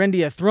in the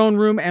Arindia throne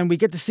room, and we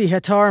get to see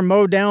Hetar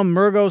mow down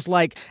Murgos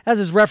like, as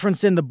is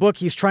referenced in the book,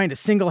 he's trying to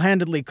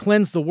single-handedly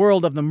cleanse the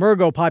world of the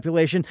Murgo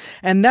population,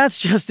 and that's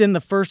just in the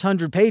first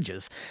 100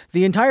 pages.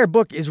 The entire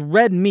book is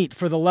red meat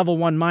for the level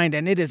 1 mind,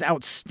 and it is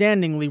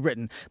outstandingly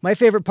written. My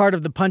favorite part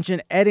of the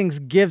Punch-In,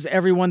 Eddings gives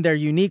everyone their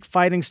unique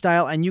fighting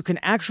style, and you can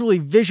actually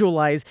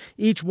visualize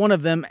each one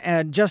of them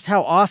and just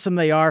how awesome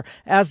they are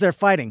as they're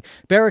fighting.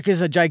 Beric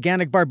is a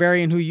gigantic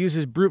barbarian who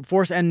uses brute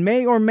force and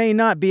may or may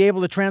not be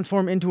able to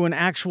transform into an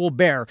actual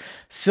bear.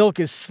 Silk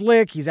is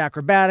slick, he's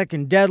acrobatic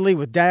and deadly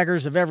with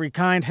daggers of every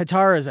kind.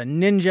 Hetar is a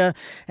ninja,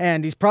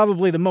 and he's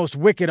probably the most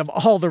wicked of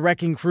all the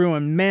Wrecking Crew,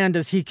 and man,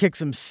 does he kick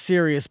some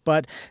serious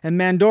butt. And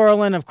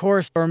Mandorlan, of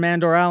course, or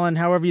Mandoralan,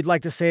 however you'd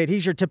like to say it,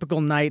 he's your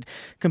typical knight,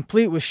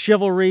 complete with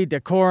chivalry,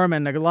 decorum,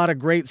 and a lot of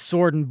great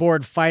sword and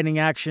board fighting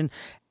action.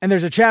 And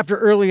there's a chapter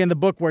early in the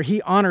book where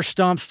he honor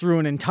stomps through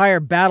an entire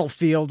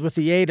battlefield with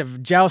the aid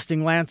of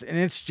jousting lance, and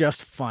it's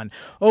just fun.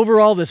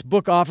 Overall, this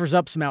book offers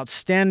up some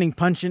outstanding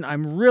Punch-In.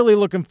 I'm really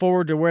looking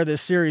forward to where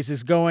this series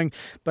is going,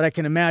 but I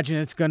can imagine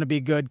it's going to be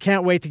good.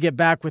 Can't wait to get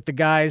back with the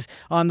guys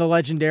on the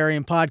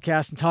Legendarium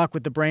podcast and talk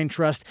with the Brain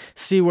Trust,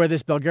 see where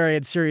this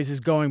Belgariad series is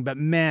going. But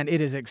man,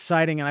 it is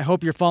exciting, and I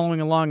hope you're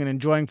following along and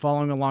enjoying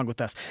following along with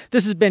us.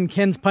 This has been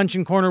Kenn's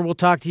Punch-In Corner. We'll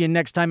talk to you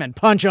next time, and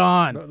punch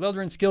on!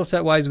 Leldarin skill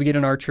set wise, we get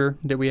an archer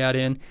that we add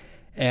in,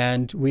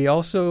 and we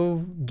also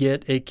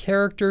get a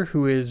character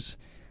who is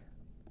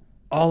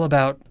all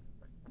about,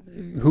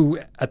 who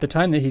at the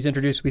time that he's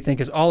introduced we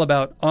think is all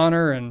about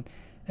honor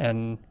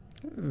and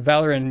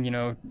valor and, you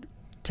know,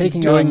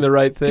 doing the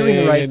right thing,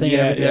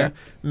 there.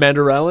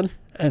 Mandoralan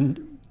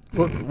and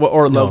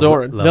or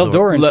Leldorin.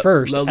 Leldorin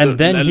first, and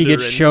then he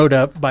gets Leldorin. showed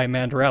up by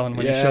Mandoralan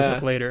when he shows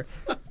up later.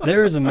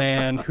 There is a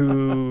man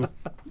who,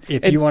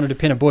 if you wanted to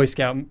pin a Boy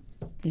Scout,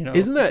 you know,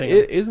 isn't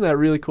that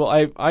really cool?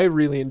 I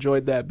really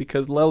enjoyed that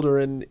because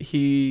Leldorin,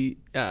 he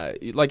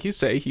like you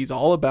say, he's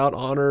all about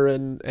honor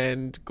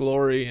and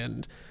glory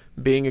and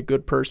being a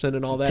good person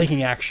and all that,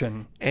 taking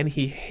action, and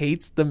he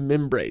hates the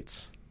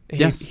Membrates.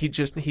 Yes. He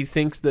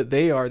thinks that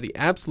they are the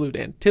absolute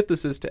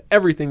antithesis to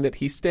everything that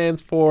he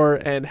stands for,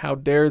 and how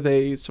dare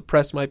they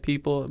suppress my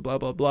people and blah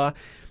blah blah.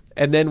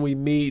 And then we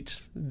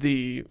meet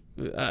the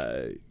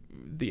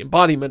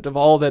embodiment of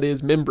all that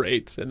is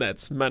Membrate, and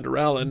that's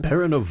Mandoralan,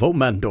 Baron of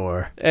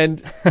Vomandor.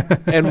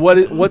 And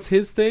what's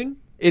his thing?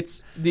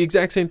 It's the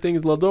exact same thing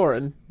as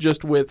Leldorin,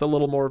 just with a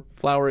little more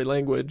flowery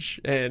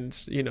language and,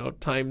 you know,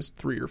 times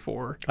 3 or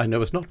 4. I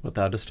know it's not what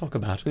thou dost talk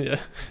about. Yeah,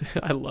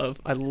 I love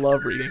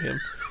reading him.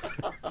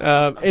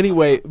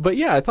 Anyway, but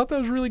yeah, I thought that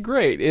was really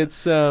great.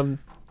 It's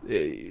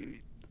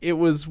it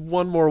was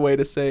one more way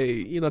to say,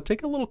 you know,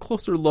 take a little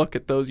closer look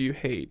at those you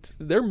hate.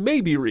 There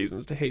may be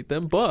reasons to hate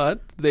them,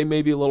 but they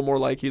may be a little more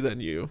like you than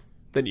you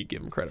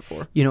give them credit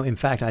for. You know, in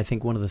fact, I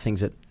think one of the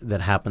things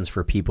that happens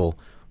for people,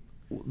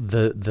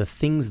 the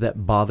things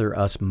that bother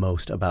us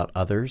most about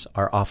others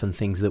are often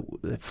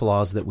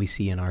flaws that we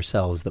see in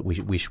ourselves that we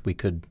wish we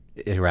could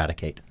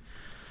eradicate.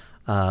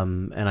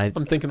 And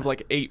I'm thinking of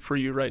like 8 for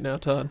you right now,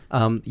 Todd.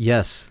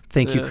 Yes,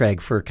 thank you,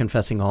 Craig, for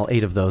confessing all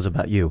 8 of those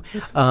about you.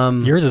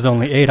 Yours is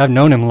only 8. I've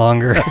known him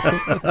longer.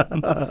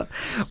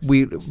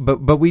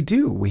 But we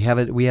do. We have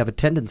a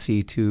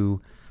tendency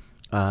to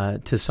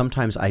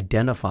sometimes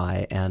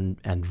identify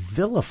and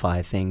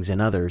vilify things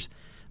in others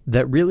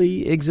that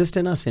really exist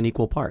in us in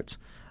equal parts.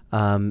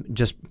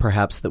 Just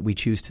perhaps that we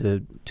choose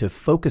to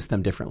focus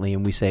them differently,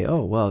 and we say,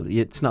 oh, well,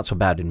 it's not so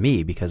bad in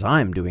me because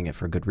I'm doing it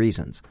for good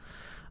reasons.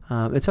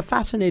 It's a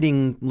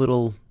fascinating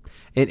little...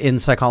 In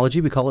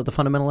psychology, we call it the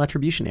fundamental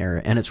attribution error,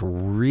 and it's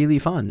really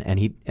fun.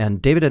 And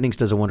David Eddings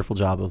does a wonderful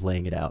job of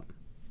laying it out.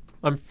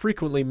 I'm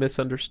frequently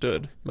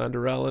misunderstood,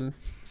 Mandoralan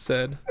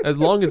said. As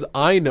long as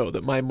I know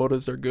that my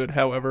motives are good,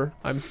 however,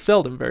 I'm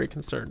seldom very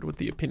concerned with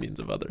the opinions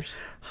of others.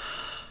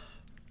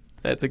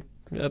 That's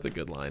a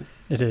good line.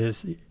 It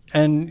is.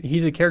 And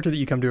he's a character that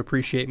you come to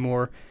appreciate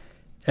more.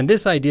 And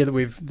this idea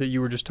that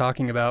you were just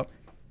talking about,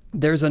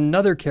 there's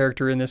another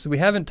character in this that we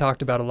haven't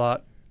talked about a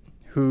lot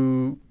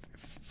who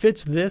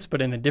fits this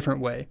but in a different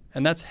way,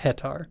 and that's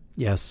Hetar.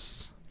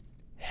 Yes.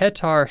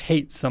 Hetar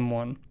hates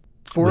someone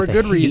for a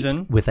good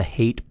reason. With a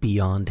hate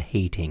beyond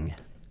hating.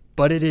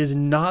 But it is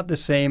not the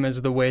same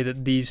as the way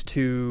that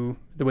the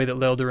way that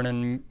Leldorin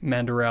and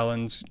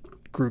Mandoralan's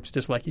groups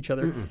dislike each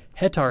other. Mm-mm.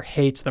 Hetar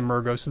hates the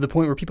Murgos to the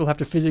point where people have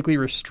to physically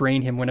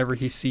restrain him whenever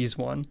he sees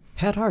one.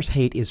 Hetar's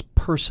hate is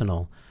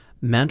personal.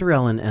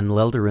 Mandoralan and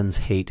Leldorin's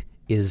hate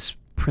is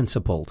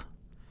principled.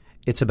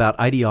 It's about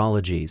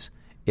ideologies.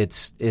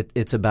 It's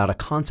about a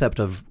concept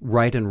of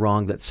right and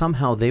wrong that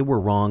somehow they were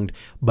wronged,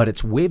 but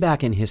it's way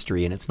back in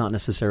history and it's not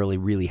necessarily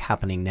really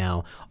happening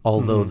now,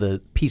 although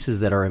the pieces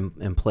that are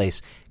in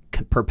place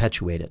can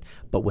perpetuate it.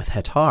 But with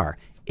Hetar,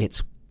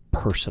 it's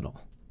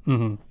personal.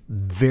 Mm-hmm.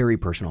 Very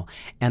personal.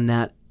 And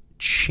that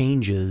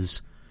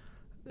changes,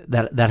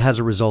 that has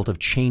a result of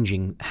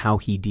changing how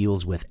he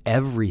deals with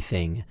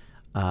everything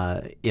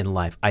in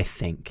life, I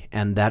think.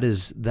 And that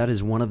is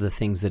one of the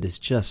things that is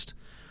just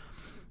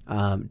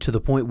to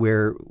the point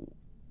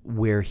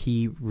where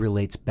he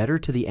relates better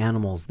to the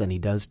animals than he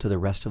does to the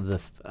rest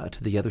of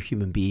to the other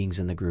human beings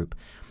in the group.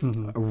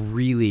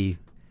 Really,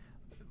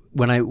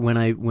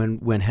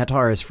 when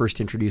Hatar is first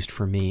introduced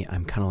for me,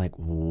 I'm kind of like,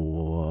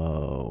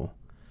 whoa.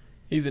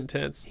 He's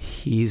intense.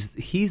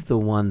 He's the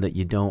one that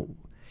you don't.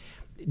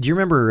 Do you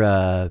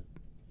remember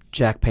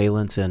Jack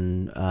Palance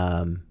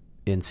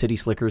in City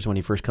Slickers when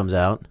he first comes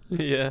out?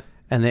 Yeah.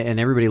 And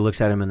everybody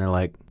looks at him and they're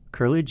like,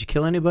 Curly, did you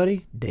kill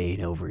anybody? They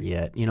ain't over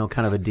yet,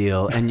 kind of a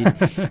deal. And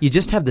you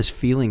just have this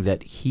feeling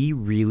that he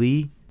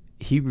really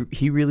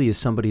is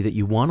somebody that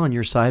you want on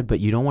your side, but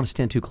you don't want to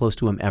stand too close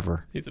to him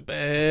ever. He's a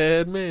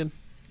bad man.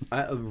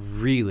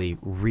 Really,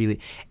 really.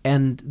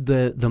 And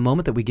the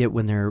moment that we get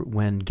when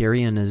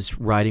Garion is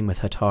riding with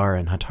Hatar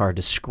and Hatar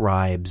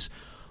describes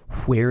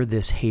where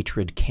this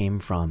hatred came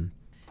from,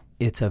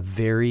 it's a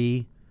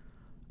very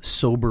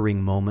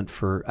sobering moment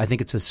I think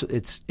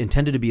it's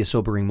intended to be a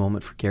sobering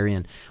moment for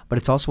Garion, but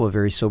it's also a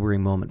very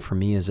sobering moment for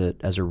me as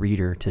a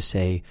reader to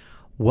say,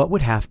 what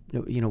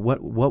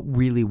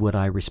really would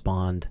I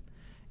respond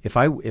if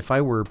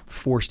I were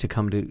forced to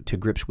come to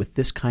grips with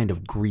this kind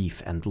of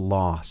grief and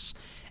loss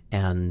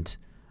and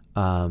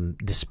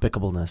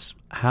despicableness?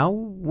 How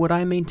would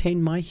I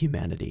maintain my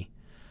humanity?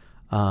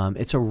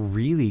 It's a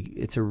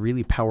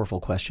really powerful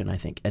question, I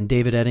think. And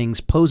David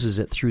Eddings poses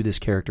it through this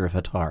character of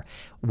Hatar.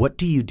 What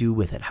do you do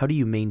with it? How do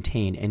you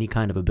maintain any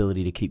kind of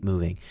ability to keep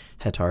moving?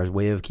 Hatar's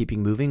way of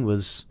keeping moving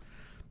was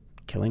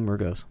killing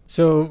Murgos.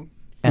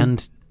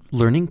 And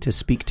learning to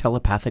speak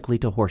telepathically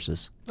to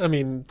horses. I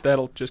mean,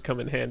 that'll just come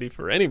in handy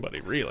for anybody,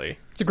 really.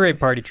 It's a great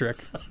party trick.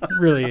 It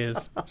really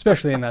is,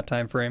 especially in that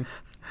time frame.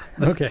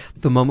 Okay.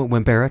 The moment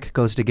when Barrack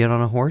goes to get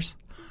on a horse?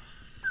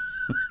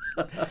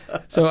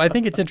 So I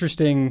think it's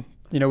interesting.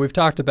 We've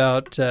talked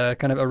about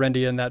kind of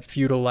Arendia and that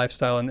feudal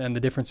lifestyle and the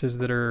differences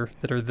that are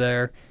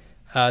there.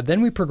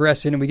 Then we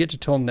progress in and we get to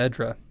Tol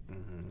Nedra,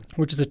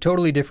 which is a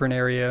totally different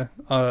area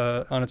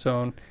on its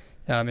own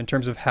in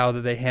terms of how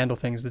that they handle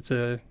things. It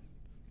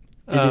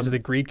is the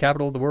greed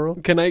capital of the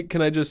world. Can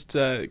I just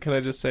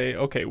say,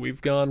 okay, we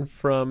went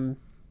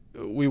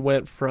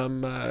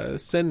from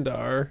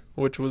Sendar,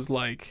 which was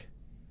like,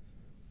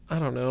 I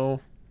don't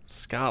know,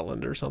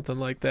 Scotland or something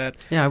like that.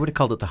 Yeah, I would have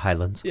called it the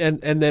Highlands.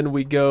 And then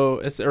we go,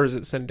 or is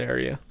it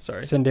Sendaria?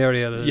 Sorry.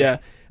 Sendaria. Yeah.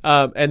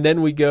 And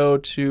then we go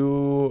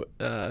to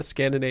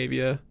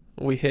Scandinavia.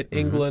 We hit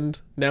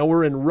England. Now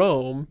we're in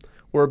Rome.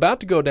 We're about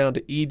to go down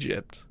to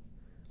Egypt.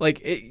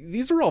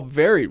 These are all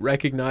very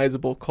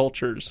recognizable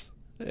cultures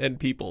and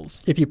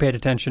peoples. If you paid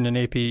attention in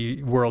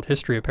AP World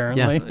History,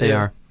 apparently. Yeah, they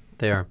are.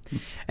 They are.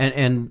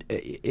 And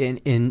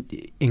in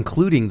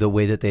including the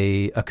way that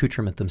they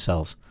accoutrement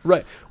themselves.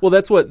 Right. Well,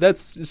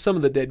 that's some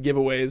of the dead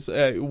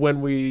giveaways. When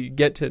we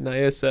get to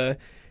Nyissa,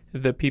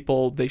 the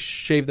people, they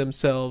shave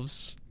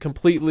themselves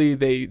completely.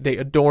 They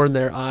adorn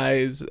their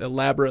eyes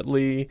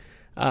elaborately.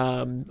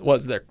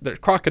 There's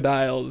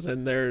crocodiles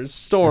and there's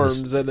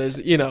storms and there's,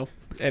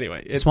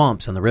 anyway. It's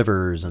swamps and the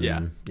rivers.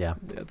 And yeah.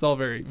 It's all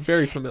very,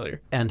 very familiar.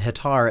 And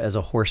Hatar as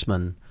a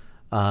horseman,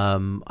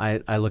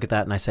 I look at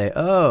that and I say,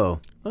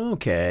 oh,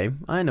 okay,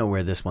 I know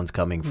where this one's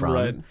coming from.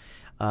 Right.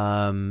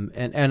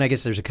 And I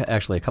guess there's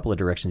actually a couple of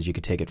directions you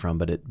could take it from,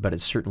 but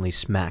it certainly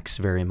smacks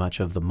very much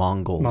of the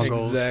Mongols.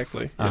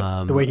 Exactly.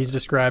 Yep. The way he's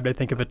described, I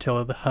think of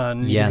Attila the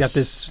Hun. Yes. He's got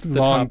this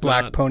long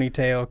black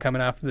ponytail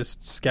coming off this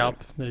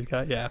scalp that he's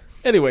got. Yeah.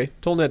 Anyway,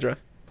 Tol Nedra.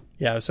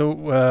 Yeah. So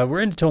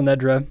we're into Tol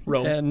Nedra,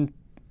 Rome. And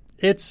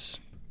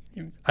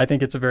I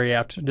think it's a very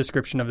apt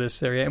description of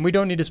this area, and we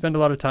don't need to spend a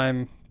lot of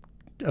time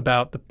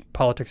about the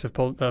politics of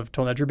Tol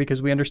Nedra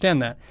because we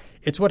understand that.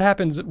 It's what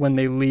happens when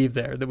they leave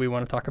there that we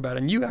want to talk about.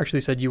 And you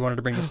actually said you wanted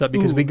to bring this up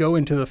because we go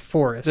into the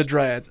forest. The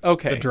Dryads.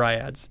 Okay. The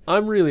Dryads.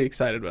 I'm really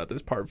excited about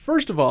this part.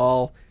 First of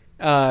all,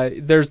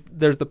 there's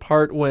the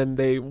part when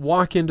they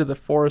walk into the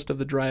forest of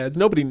the Dryads.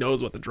 Nobody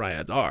knows what the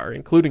Dryads are,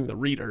 including the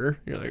reader.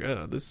 You're like,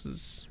 oh, this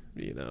is,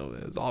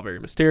 it's all very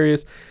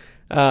mysterious.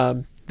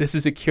 This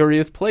is a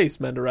curious place,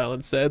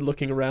 Mandaralan said,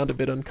 looking around a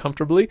bit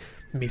uncomfortably.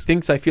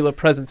 Methinks I feel a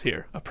presence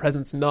here, a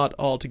presence not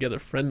altogether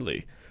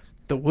friendly.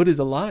 The wood is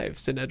alive,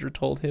 Sinedra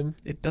told him.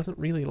 It doesn't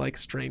really like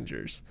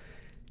strangers.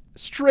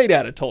 Straight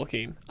out of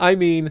Tolkien. I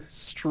mean,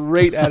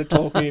 straight out of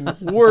Tolkien,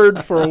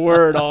 word for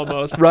word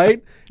almost,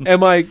 right?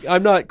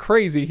 I'm not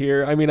crazy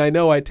here. I mean, I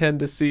know I tend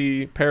to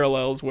see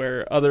parallels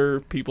where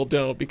other people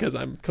don't because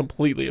I'm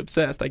completely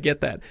obsessed. I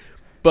get that.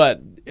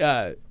 But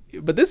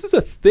this is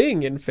a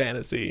thing in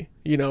fantasy,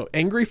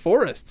 angry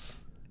forests.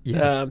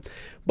 Yes.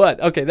 But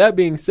okay, that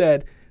being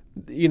said,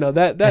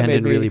 that and made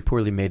in me really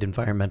poorly made,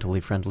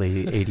 environmentally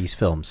friendly 80s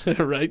films.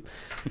 right.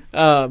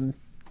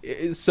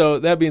 So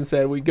that being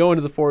said, we go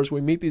into the forest, we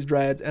meet these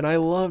Dryads, and I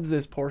loved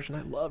this portion.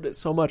 I loved it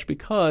so much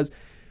because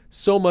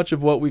so much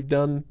of what we've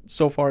done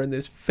so far in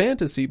this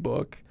fantasy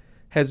book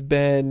has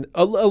been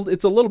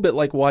it's a little bit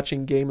like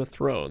watching Game of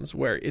Thrones,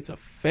 where it's a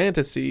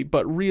fantasy,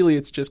 but really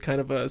it's just kind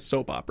of a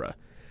soap opera.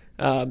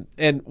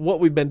 And what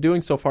we've been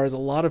doing so far is a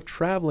lot of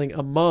traveling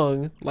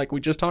among, like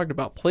we just talked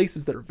about,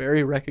 places that are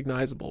very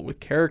recognizable, with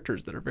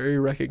characters that are very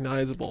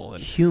recognizable.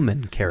 And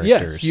Human characters.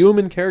 yeah,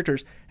 human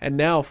characters. And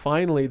now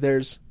finally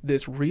there's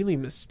this really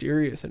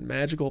mysterious and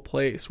magical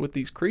place with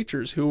these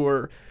creatures who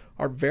are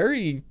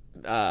very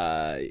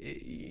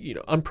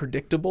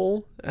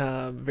unpredictable,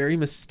 very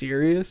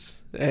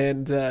mysterious,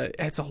 and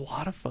it's a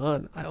lot of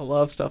fun. I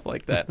love stuff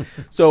like that.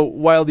 So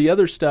while the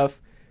other stuff,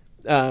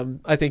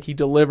 I think he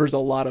delivers a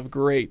lot of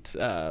great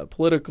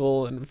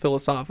political and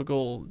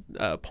philosophical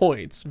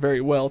points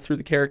very well through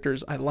the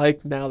characters. I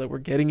like now that we're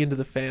getting into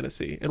the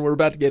fantasy, and we're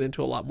about to get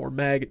into a lot more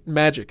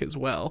magic as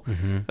well,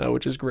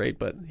 which is great.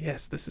 But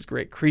yes, this is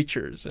great.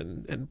 Creatures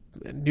and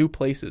new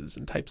places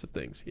and types of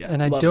things. Yeah,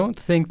 and I don't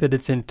think that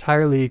it's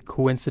entirely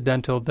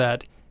coincidental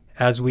that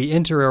as we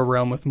enter a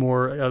realm with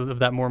more of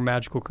that more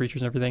magical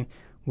creatures and everything,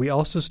 we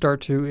also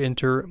start to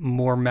enter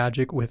more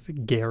magic with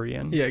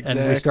Garion. Yeah,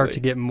 exactly. And we start to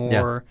get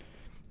more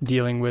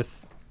dealing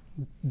with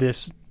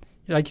this.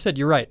 Like you said,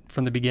 you're right.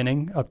 From the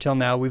beginning up till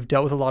now, we've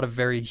dealt with a lot of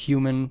very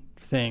human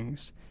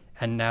things,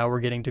 and now we're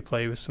getting to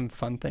play with some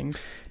fun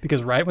things.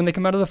 Because right when they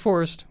come out of the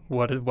forest,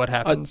 what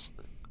happens?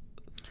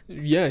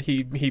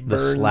 He burns the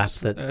slap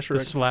that Asherak. The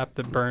slap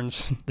that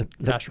burns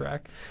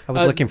Asherak. I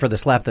was looking for the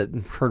slap that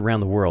heard around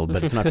the world,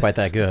 but it's not quite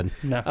that good.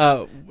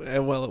 No.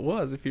 Well, it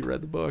was if you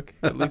read the book,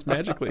 at least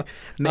magically.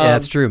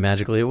 That's true.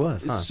 Magically, it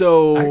was. Huh?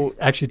 So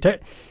Actually,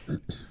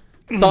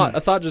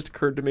 a thought just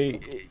occurred to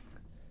me.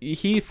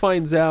 He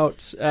finds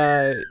out,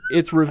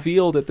 it's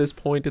revealed at this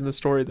point in the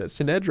story that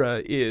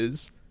Sinedra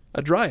is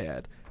a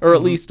dryad, or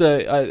at least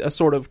a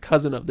sort of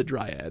cousin of the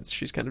dryads.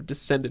 She's kind of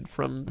descended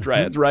from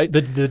dryads, right?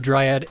 The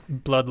dryad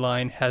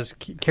bloodline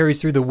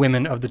carries through the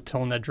women of the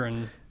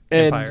Tolnedran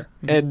Empire.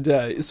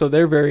 And so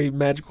they're very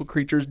magical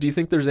creatures. Do you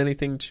think there's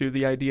anything to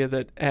the idea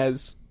that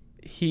as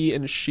he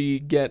and she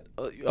get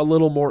a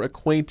little more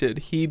acquainted,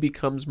 he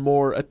becomes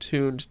more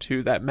attuned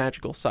to that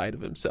magical side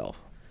of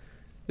himself?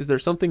 Is there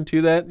something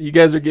to that? You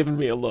guys are giving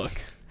me a look.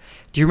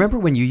 Do you remember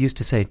when you used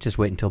to say, just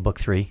wait until book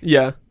 3?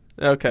 Yeah.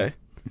 Okay.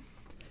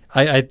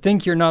 I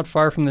think you're not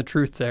far from the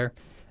truth there.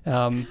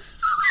 It's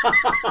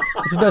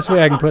the best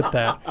way I can put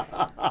that.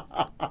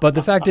 But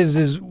the fact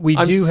is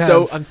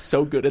I'm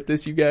so good at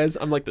this, you guys.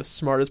 I'm like the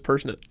smartest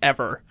person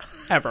ever.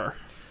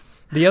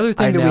 The other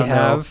thing that we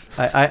have,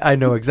 I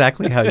know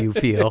exactly how you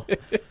feel.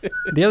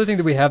 The other thing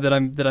that we have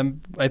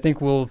I think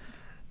will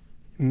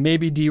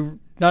maybe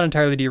not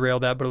entirely derail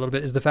that, but a little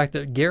bit, is the fact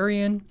that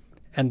Garion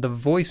and the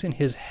voice in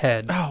his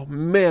head. Oh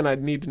man, I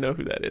need to know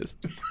who that is.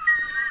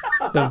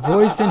 The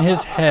voice in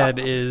his head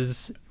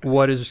is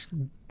what is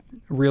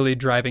really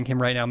driving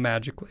him right now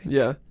magically.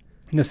 Yeah.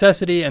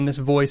 Necessity and this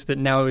voice that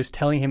now is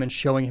telling him and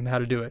showing him how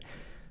to do it.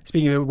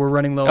 Speaking of it, we're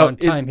running low on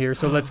time here,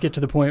 so let's get to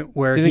the point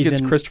where do you think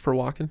it's Christopher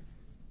Walken?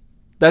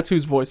 That's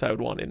whose voice I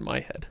would want in my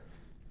head.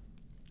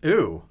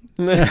 Ooh.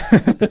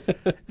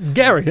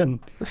 Garion.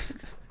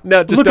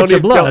 No, just look at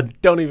your blood.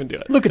 Don't even do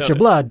it. Look at your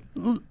blood.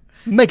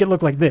 Make it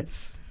look like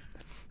this.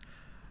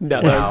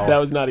 No, that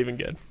was not even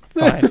good.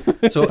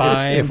 Fine. So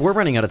Fine. if we're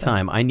running out of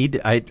time, are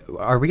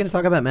we going to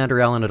talk about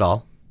Mandarallen at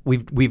all?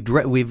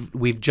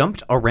 We've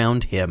jumped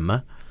around him.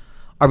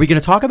 Are we going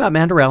to talk about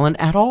Mandarallen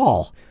at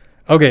all?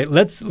 Okay,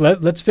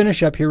 let's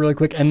finish up here really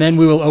quick, and then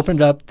we will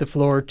open up the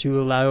floor to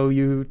allow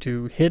you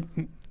to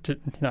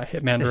not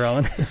hit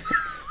Mandarallen.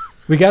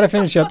 We got to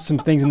finish up some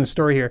things in the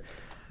story here.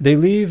 They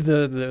leave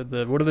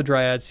the what are the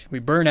dryads? We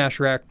burn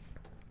Asherak,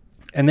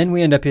 and then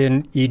we end up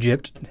in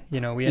Egypt. We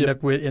end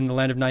up in the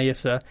land of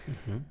Nyissa,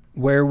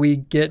 where we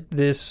get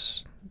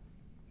this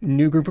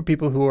new group of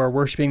people who are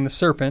worshiping the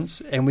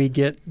serpents, and we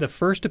get the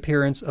first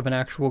appearance of an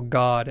actual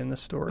god in the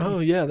story. Oh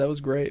yeah, that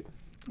was great.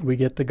 We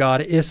get the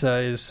god Issa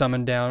is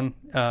summoned down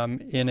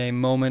in a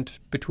moment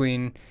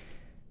between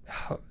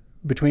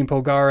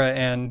Polgara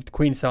and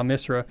Queen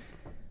Salmisra,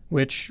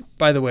 which,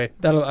 by the way,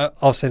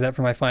 I'll say that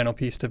for my final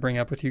piece to bring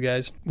up with you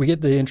guys. We get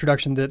the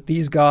introduction that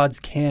these gods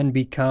can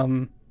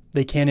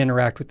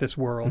interact with this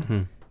world.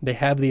 Mm-hmm. They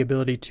have the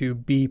ability to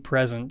be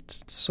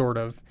present, sort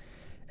of,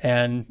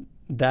 and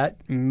that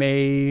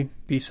may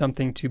be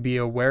something to be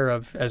aware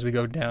of as we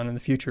go down in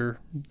the future,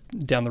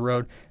 down the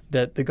road,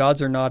 that the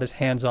gods are not as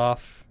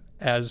hands-off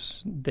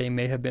as they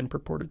may have been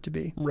purported to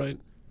be. Right.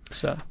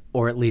 So,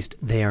 or at least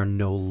they are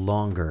no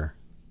longer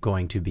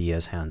going to be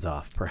as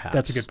hands-off, perhaps.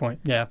 That's a good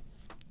point. Yeah.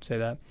 Say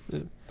that.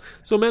 Yeah.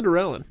 So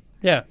Mandarallen.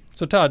 Yeah.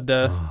 So Todd,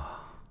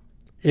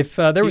 if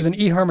there was an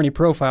eHarmony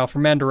profile for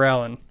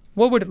Mandarallen,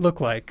 what would it look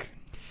like?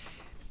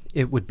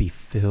 It would be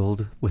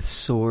filled with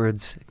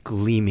swords,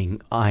 gleaming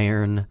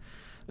iron,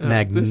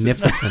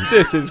 magnificent.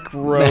 This is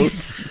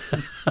gross.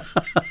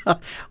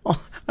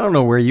 Well, I don't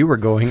know where you were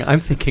going. I'm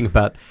thinking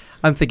about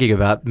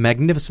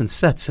magnificent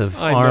sets of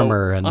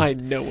armor, and I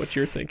know what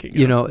you're thinking.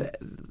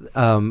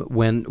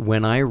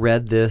 When I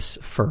read this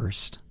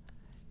first.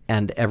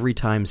 And every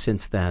time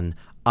since then,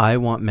 I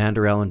want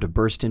Mandarallen to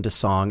burst into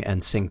song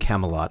and sing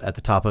Camelot at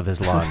the top of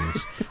his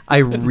lungs. I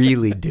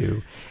really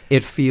do.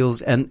 It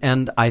feels,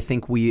 and I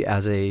think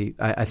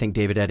I think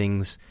David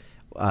Eddings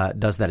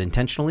does that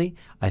intentionally.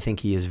 I think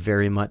he is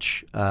very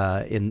much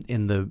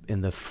in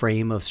the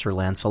frame of Sir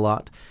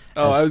Lancelot.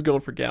 I was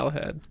going for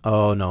Galahad.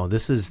 Oh no,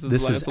 this is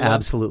Lancelot?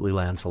 absolutely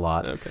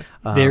Lancelot. Okay.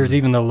 There's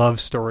even the love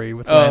story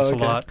with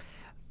Lancelot.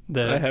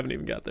 I haven't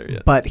even got there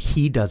yet. But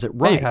he does it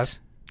right. you have.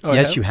 Oh,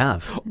 yes, yeah? you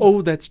have.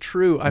 Oh, that's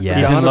true. I Yes.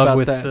 forgot He's in love about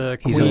with that. the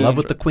He's in queen. love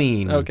with the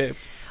queen. Okay.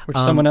 Which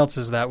someone else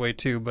is that way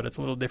too, but it's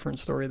a little different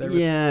story there.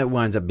 Yeah, it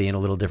winds up being a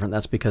little different.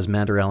 That's because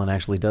Mandarellen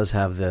actually does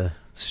have the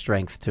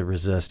strength to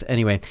resist.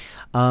 Anyway,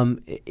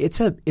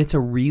 it's a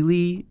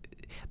really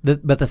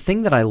but the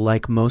thing that I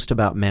like most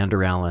about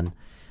Mandarellen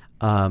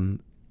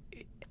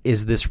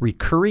is this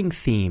recurring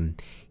theme.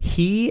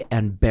 He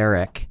and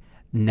Beric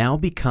now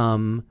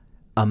become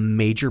a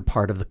major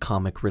part of the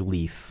comic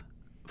relief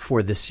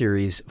for this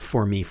series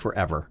for me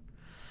forever.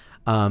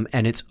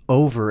 And it's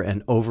over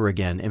and over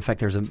again. In fact,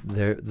 there's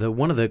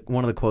one of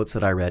the quotes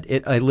that I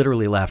read. I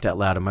literally laughed out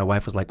loud, and my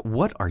wife was like,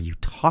 "What are you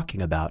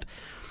talking about?"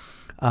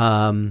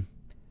 And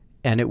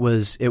it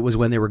was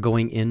when they were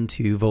going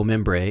into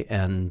Vaumembre,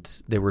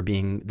 and they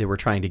were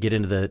trying to get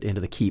into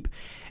the keep,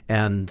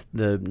 and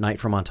the knight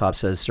from on top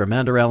says, "Sir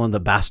Mandarellen the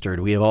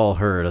bastard, we have all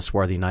heard," a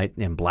swarthy knight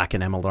in black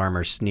and emerald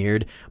armor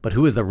sneered, "but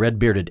who is the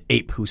red-bearded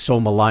ape who so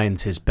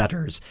maligns his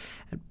betters?"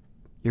 And,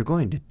 "You're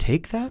going to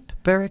take that?"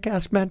 Beric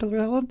asked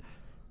Mandarellen.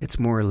 "It's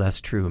more or less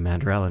true,"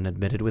 Mandarellen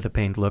admitted with a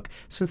pained look,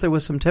 "since there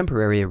was some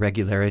temporary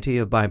irregularity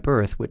of my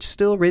birth, which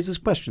still raises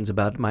questions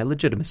about my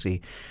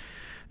legitimacy."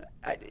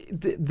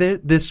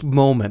 This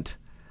moment,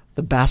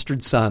 the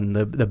bastard son,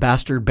 the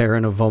bastard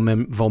Baron of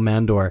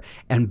Vaumandor,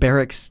 and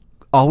Beric's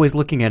always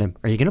looking at him.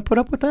 "Are you going to put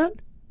up with that?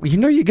 Well, you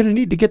know you're going to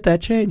need to get that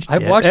changed."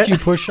 I've watched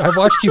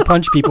you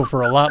punch people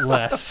for a lot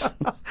less.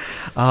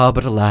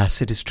 But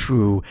alas, it is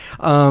true.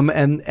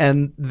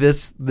 And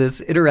this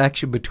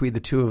interaction between the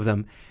two of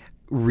them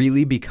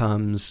really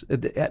becomes,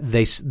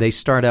 they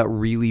start out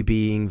really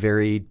being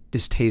very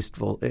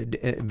dissatisfied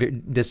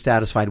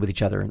with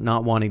each other,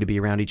 not wanting to be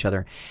around each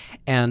other.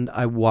 And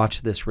I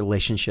watch this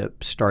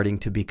relationship starting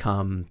to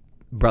become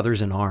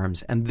brothers in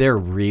arms, and they're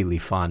really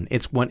fun.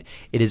 It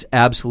is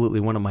absolutely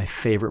one of my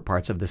favorite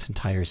parts of this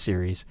entire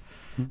series.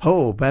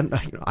 "Oh,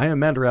 I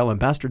am Mandarellen,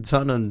 bastard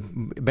son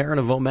and Baron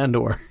of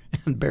Vaumandor."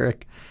 And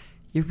Beric,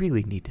 "You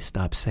really need to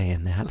stop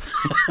saying that."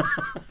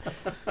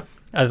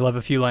 I love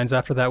a few lines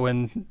after that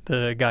when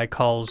the guy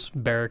calls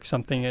Beric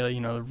something,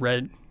 you're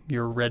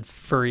a red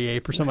furry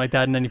ape or something like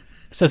that, and then he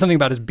says something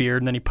about his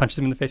beard, and then he punches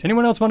him in the face.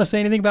 "Anyone else want to say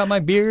anything about my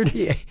beard?"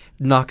 He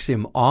knocks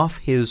him off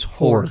his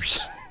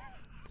horse.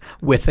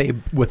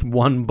 with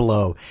one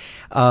blow.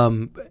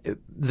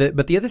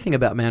 But the other thing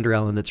about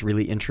Mandarellen that's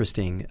really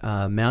interesting,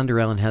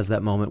 Mandarellen has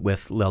that moment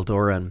with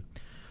Leldoran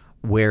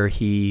where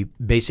he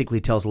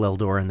basically tells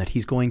Leldoran that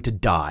he's going to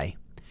die,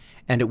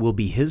 and it will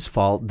be his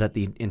fault that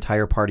the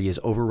entire party is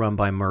overrun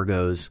by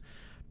Murgos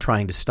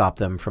trying to stop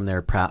them from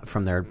their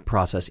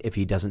process if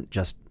he doesn't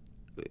just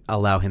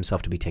allow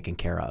himself to be taken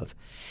care of.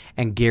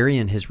 And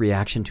Garion, his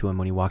reaction to him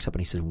when he walks up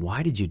and he says,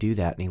 "Why did you do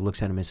that?" And he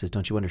looks at him and says,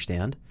 "Don't you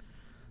understand?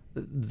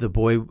 The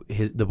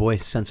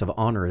boy's sense of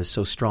honor is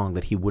so strong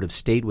that he would have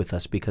stayed with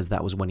us because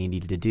that was what he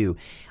needed to do.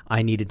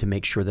 I needed to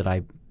make sure that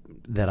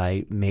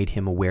I made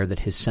him aware that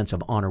his sense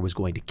of honor was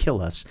going to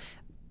kill us,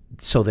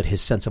 so that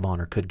his sense of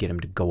honor could get him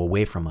to go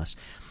away from us."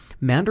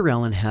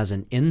 Mandarellen has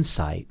an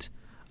insight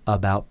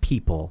about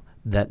people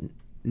that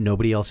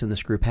nobody else in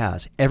this group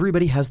has.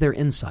 Everybody has their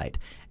insight.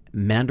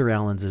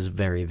 Mandarellen's is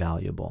very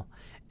valuable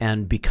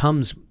and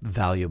becomes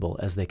valuable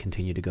as they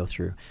continue to go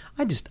through.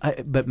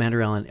 But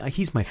Mandarellen,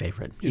 he's my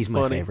favorite. He's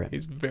my favorite.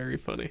 He's very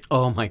funny.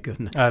 Oh my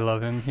goodness. I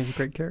love him. He's a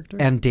great character.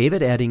 And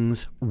David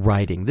Eddings'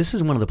 writing. This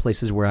is one of the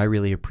places where I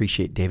really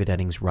appreciate David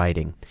Eddings'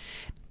 writing.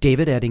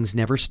 David Eddings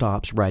never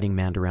stops writing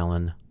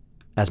Mandarellen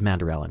as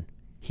Mandarellen.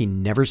 He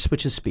never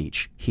switches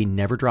speech. He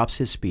never drops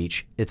his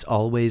speech. It's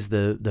always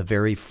the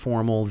very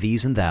formal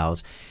these and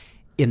thous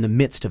in the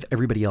midst of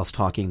everybody else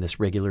talking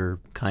this regular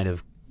kind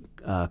of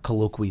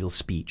colloquial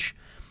speech.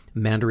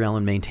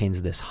 Mandarellen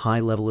maintains this high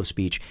level of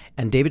speech,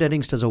 and David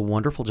Eddings does a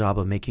wonderful job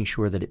of making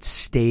sure that it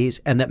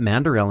stays, and that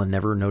Mandarellen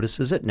never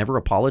notices it, never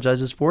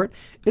apologizes for it.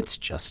 It's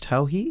just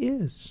how he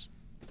is.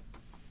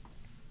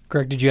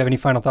 Greg, did you have any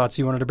final thoughts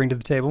you wanted to bring to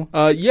the table?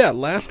 Yeah,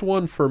 last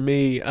one for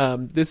me.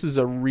 This is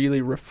a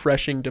really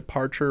refreshing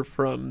departure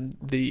from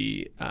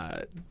the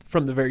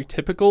very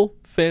typical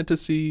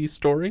fantasy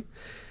story,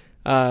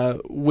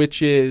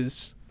 which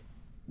is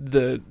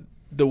the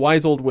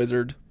wise old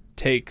wizard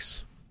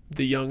takes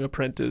the young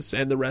apprentice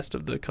and the rest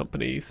of the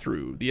company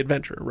through the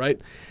adventure,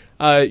 right?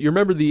 You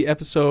remember the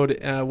episode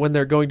when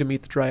they're going to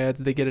meet the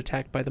Dryads, they get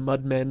attacked by the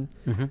Mudmen,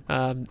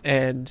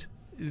 and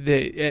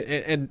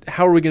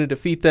how are we going to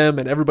defeat them?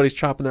 And everybody's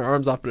chopping their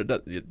arms off,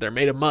 but they're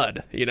made of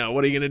mud.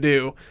 What are you going to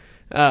do?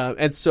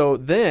 And so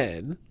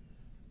then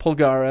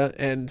Polgara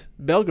and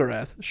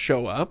Belgariad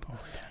show up,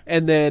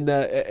 and then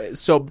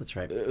That's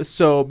right.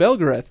 So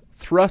Belgariad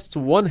thrusts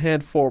one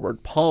hand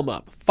forward, palm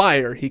up,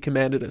 fire. He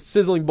commanded. A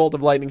sizzling bolt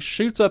of lightning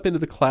shoots up into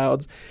the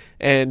clouds,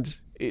 and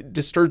it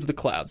disturbs the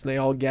clouds, and they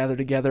all gather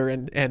together,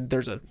 and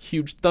there's a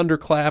huge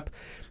thunderclap.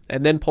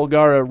 And then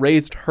Polgara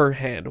raised her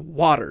hand.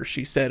 "Water,"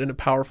 she said in a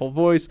powerful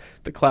voice.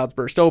 The clouds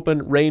burst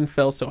open. Rain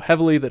fell so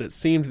heavily that it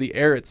seemed the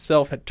air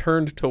itself had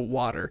turned to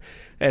water.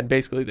 And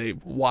basically they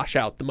wash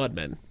out the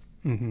mudmen.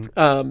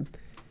 Mm-hmm.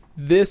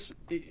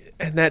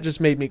 And that just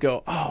made me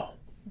go, oh,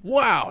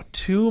 wow,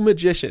 2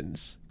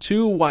 magicians,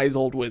 2 wise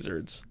old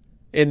wizards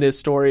in this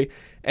story.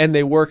 And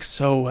they work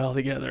so well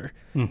together.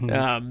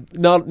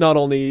 Mm-hmm. Not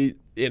only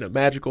in a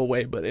magical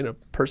way, but in a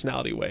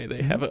personality way.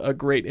 They have a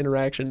great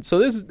interaction.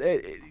 So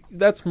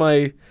that's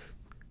my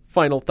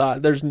final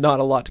thought. There's not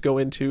a lot to go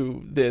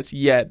into this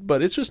yet,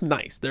 but it's just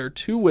nice. There are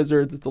 2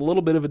 wizards. It's a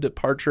little bit of a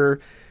departure,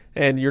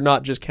 and you're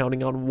not just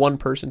counting on one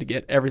person to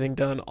get everything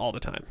done all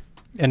the time.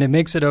 And it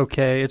makes it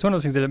okay. It's one of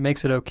those things that it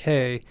makes it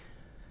okay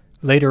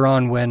later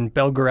on when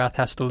Belgariad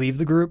has to leave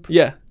the group.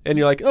 Yeah, and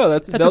you're like, oh,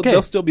 they'll okay.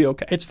 They'll still be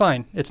okay. It's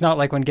fine. It's not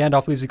like when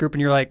Gandalf leaves the group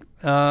and you're like,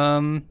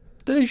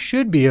 they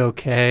should be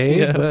okay,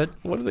 yeah, but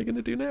what are they going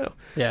to do now?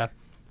 Yeah.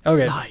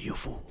 Okay. Fly, you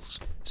fools.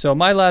 So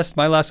my last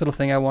little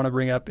thing I want to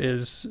bring up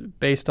is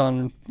based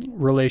on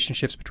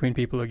relationships between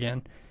people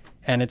again,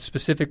 and it's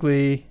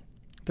specifically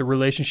the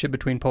relationship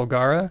between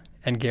Polgara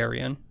and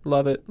Garion.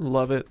 Love it.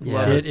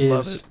 Yeah. It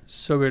is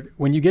so good.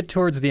 When you get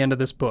towards the end of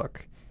this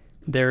book,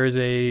 there is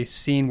a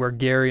scene where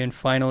Garion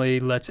finally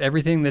lets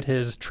everything that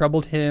has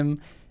troubled him,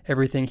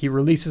 he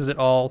releases it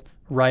all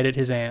right at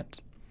his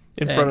aunt.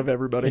 In front of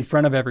everybody. In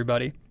front of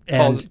everybody.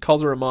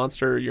 Calls her a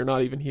monster. You're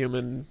not even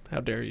human.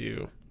 How dare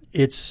you?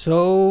 It's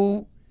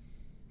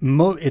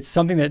it's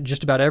something that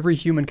just about every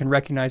human can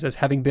recognize as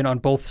having been on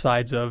both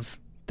sides of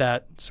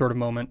that sort of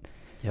moment.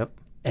 Yep.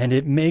 And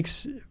it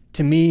makes,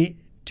 to me,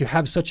 to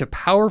have such a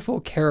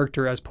powerful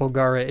character as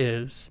Polgara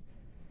is,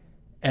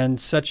 and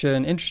such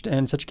an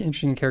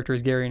interesting character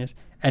as Garion is,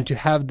 and to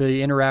have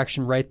the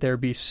interaction right there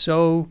be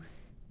so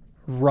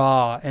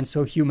raw and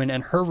so human,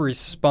 and her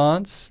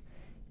response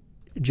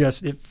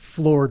it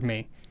floored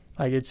me.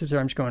 Like, it's just,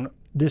 I'm just going,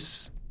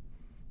 that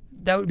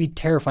would be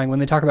terrifying when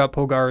they talk about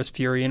Polgara's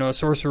fury, a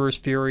sorcerer's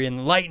fury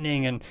and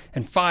lightning and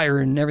fire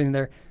and everything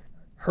there.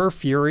 Her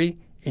fury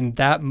in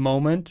that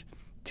moment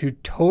to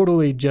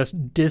totally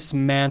just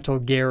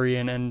dismantle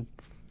Garion, and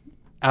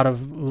out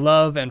of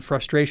love and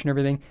frustration and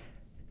everything,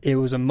 it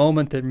was a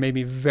moment that made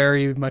me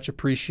very much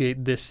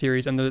appreciate this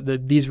series, and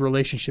these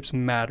relationships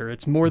matter.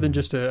 It's more than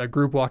just a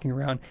group walking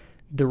around.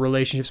 The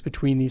relationships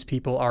between these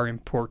people are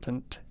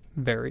important.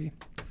 Very.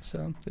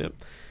 So. Yep.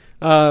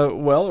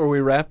 Well, are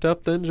we wrapped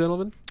up then,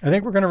 gentlemen? I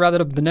think we're going to wrap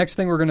it up. The next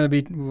thing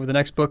the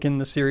next book in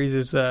the series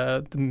is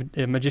the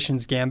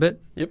Magician's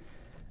Gambit. Yep.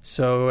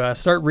 So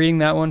start reading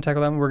that one,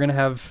 tackle that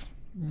one.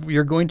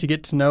 You're going to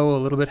get to know a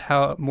little bit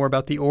more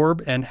about the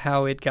orb and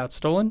how it got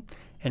stolen,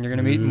 and you're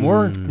going to meet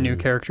more new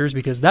characters,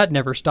 because that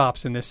never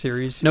stops in this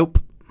series. Nope.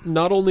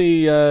 Not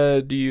only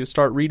do you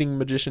start reading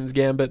Magician's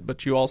Gambit,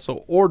 but you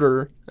also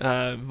order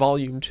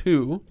Volume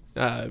 2,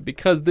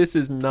 because this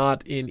is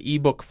not in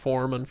ebook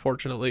form,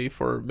 unfortunately,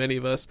 for many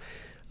of us.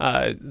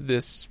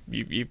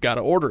 You've got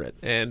to order it,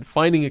 and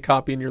finding a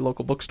copy in your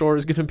local bookstore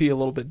is going to be a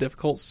little bit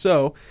difficult.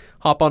 So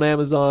hop on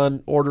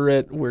Amazon, order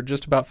it. We're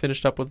just about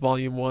finished up with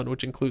Volume 1,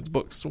 which includes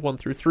books 1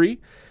 through 3.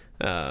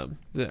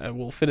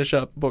 We'll finish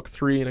up book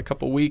 3 in a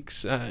couple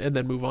weeks, and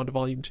then move on to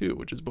Volume 2,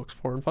 which is books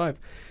 4 and 5.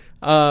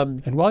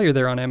 And while you're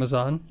there on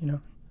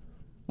Amazon,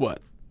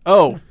 What?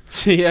 Oh,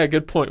 yeah,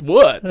 good point.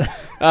 What?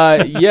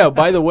 Yeah,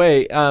 by the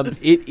way,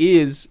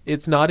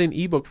 it's not in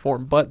ebook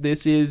form, but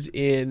this is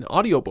in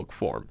audiobook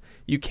form.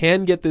 You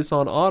can get this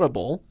on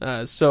Audible.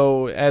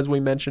 So as we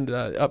mentioned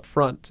up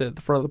front, at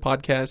the front of the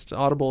podcast,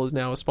 Audible is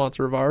now a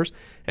sponsor of ours.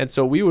 And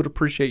so we would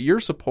appreciate your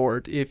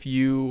support if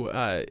you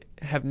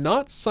have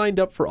not signed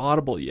up for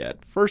Audible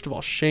yet. First of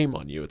all, shame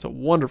on you. It's a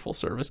wonderful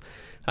service.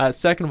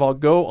 Second of all,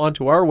 go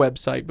onto our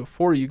website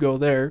before you go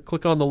there.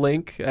 Click on the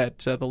link at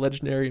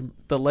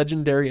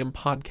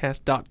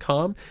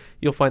thelegendariumpodcast.com.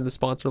 You'll find the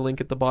sponsor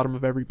link at the bottom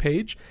of every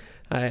page.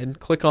 And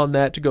click on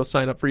that to go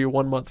sign up for your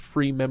 1 month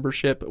free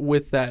membership.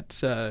 With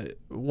that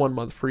 1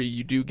 month free,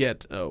 you do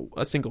get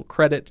a single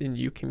credit, and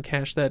you can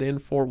cash that in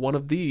for one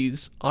of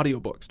these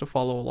audiobooks to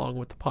follow along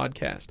with the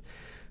podcast.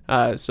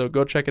 So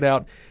go check it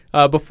out.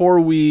 Before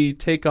we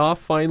take off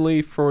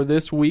finally for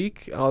this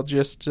week, I'll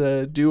just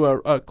do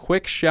a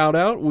quick shout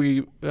out.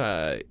 We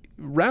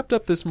wrapped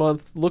up this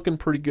month looking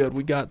pretty good.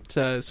 We got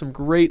some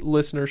great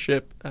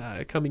listenership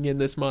coming in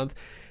this month.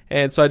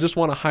 And so I just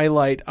want to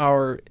highlight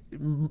our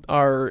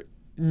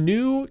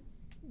new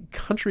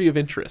country of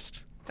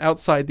interest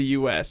outside the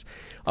U.S.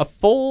 A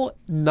full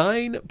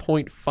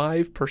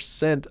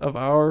 9.5% of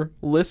our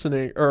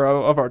listening, or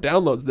of our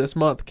downloads this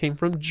month, came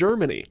from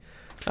Germany.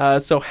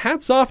 So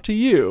hats off to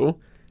you,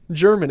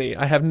 Germany.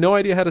 I have no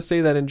idea how to say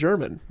that in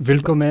German.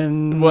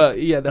 Willkommen. Well,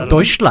 yeah,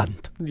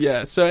 Deutschland.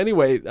 Yeah. So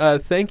anyway,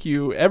 thank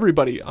you,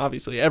 everybody.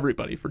 Obviously,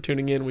 everybody for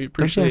tuning in. We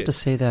appreciate. Don't you have to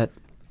say that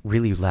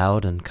really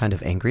loud and kind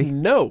of angry?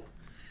 No.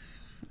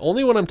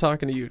 Only when I'm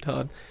talking to you,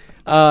 Todd.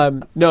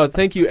 No,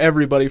 thank you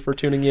everybody for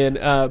tuning in.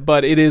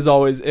 But it is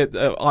always,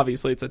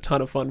 obviously, it's a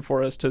ton of fun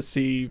for us to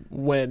see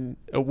when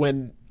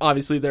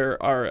obviously there's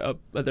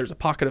a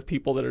pocket of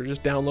people that are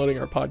just downloading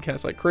our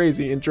podcast like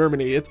crazy in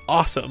Germany. It's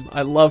awesome.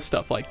 I love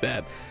stuff like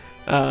that.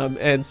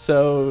 And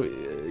so,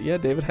 yeah,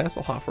 David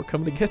Hasselhoff, we're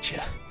coming to get you.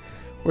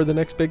 We're the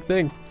next big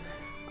thing.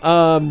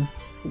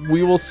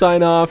 We will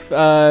sign off.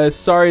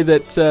 Sorry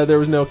that there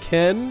was no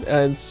Kenn,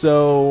 and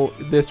so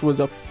this was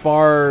a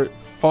far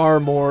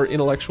more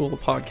intellectual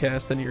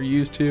podcast than you're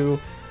used to.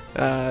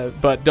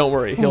 But don't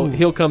worry,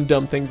 he'll come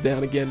dumb things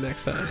down again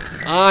next time.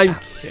 I'm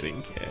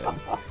kidding, Kenn.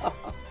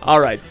 All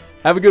right,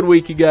 have a good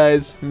week, you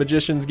guys.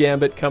 Magician's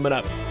Gambit coming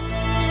up.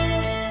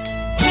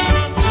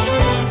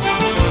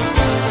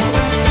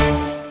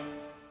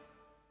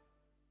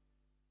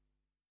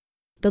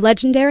 The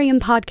Legendarium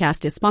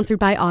podcast is sponsored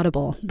by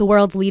Audible, the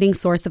world's leading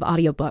source of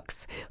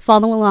audiobooks.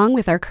 Follow along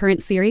with our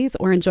current series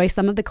or enjoy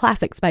some of the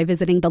classics by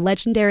visiting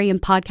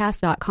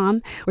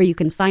thelegendariumpodcast.com, where you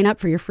can sign up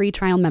for your free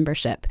trial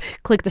membership.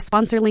 Click the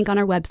sponsor link on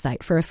our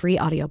website for a free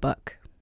audiobook.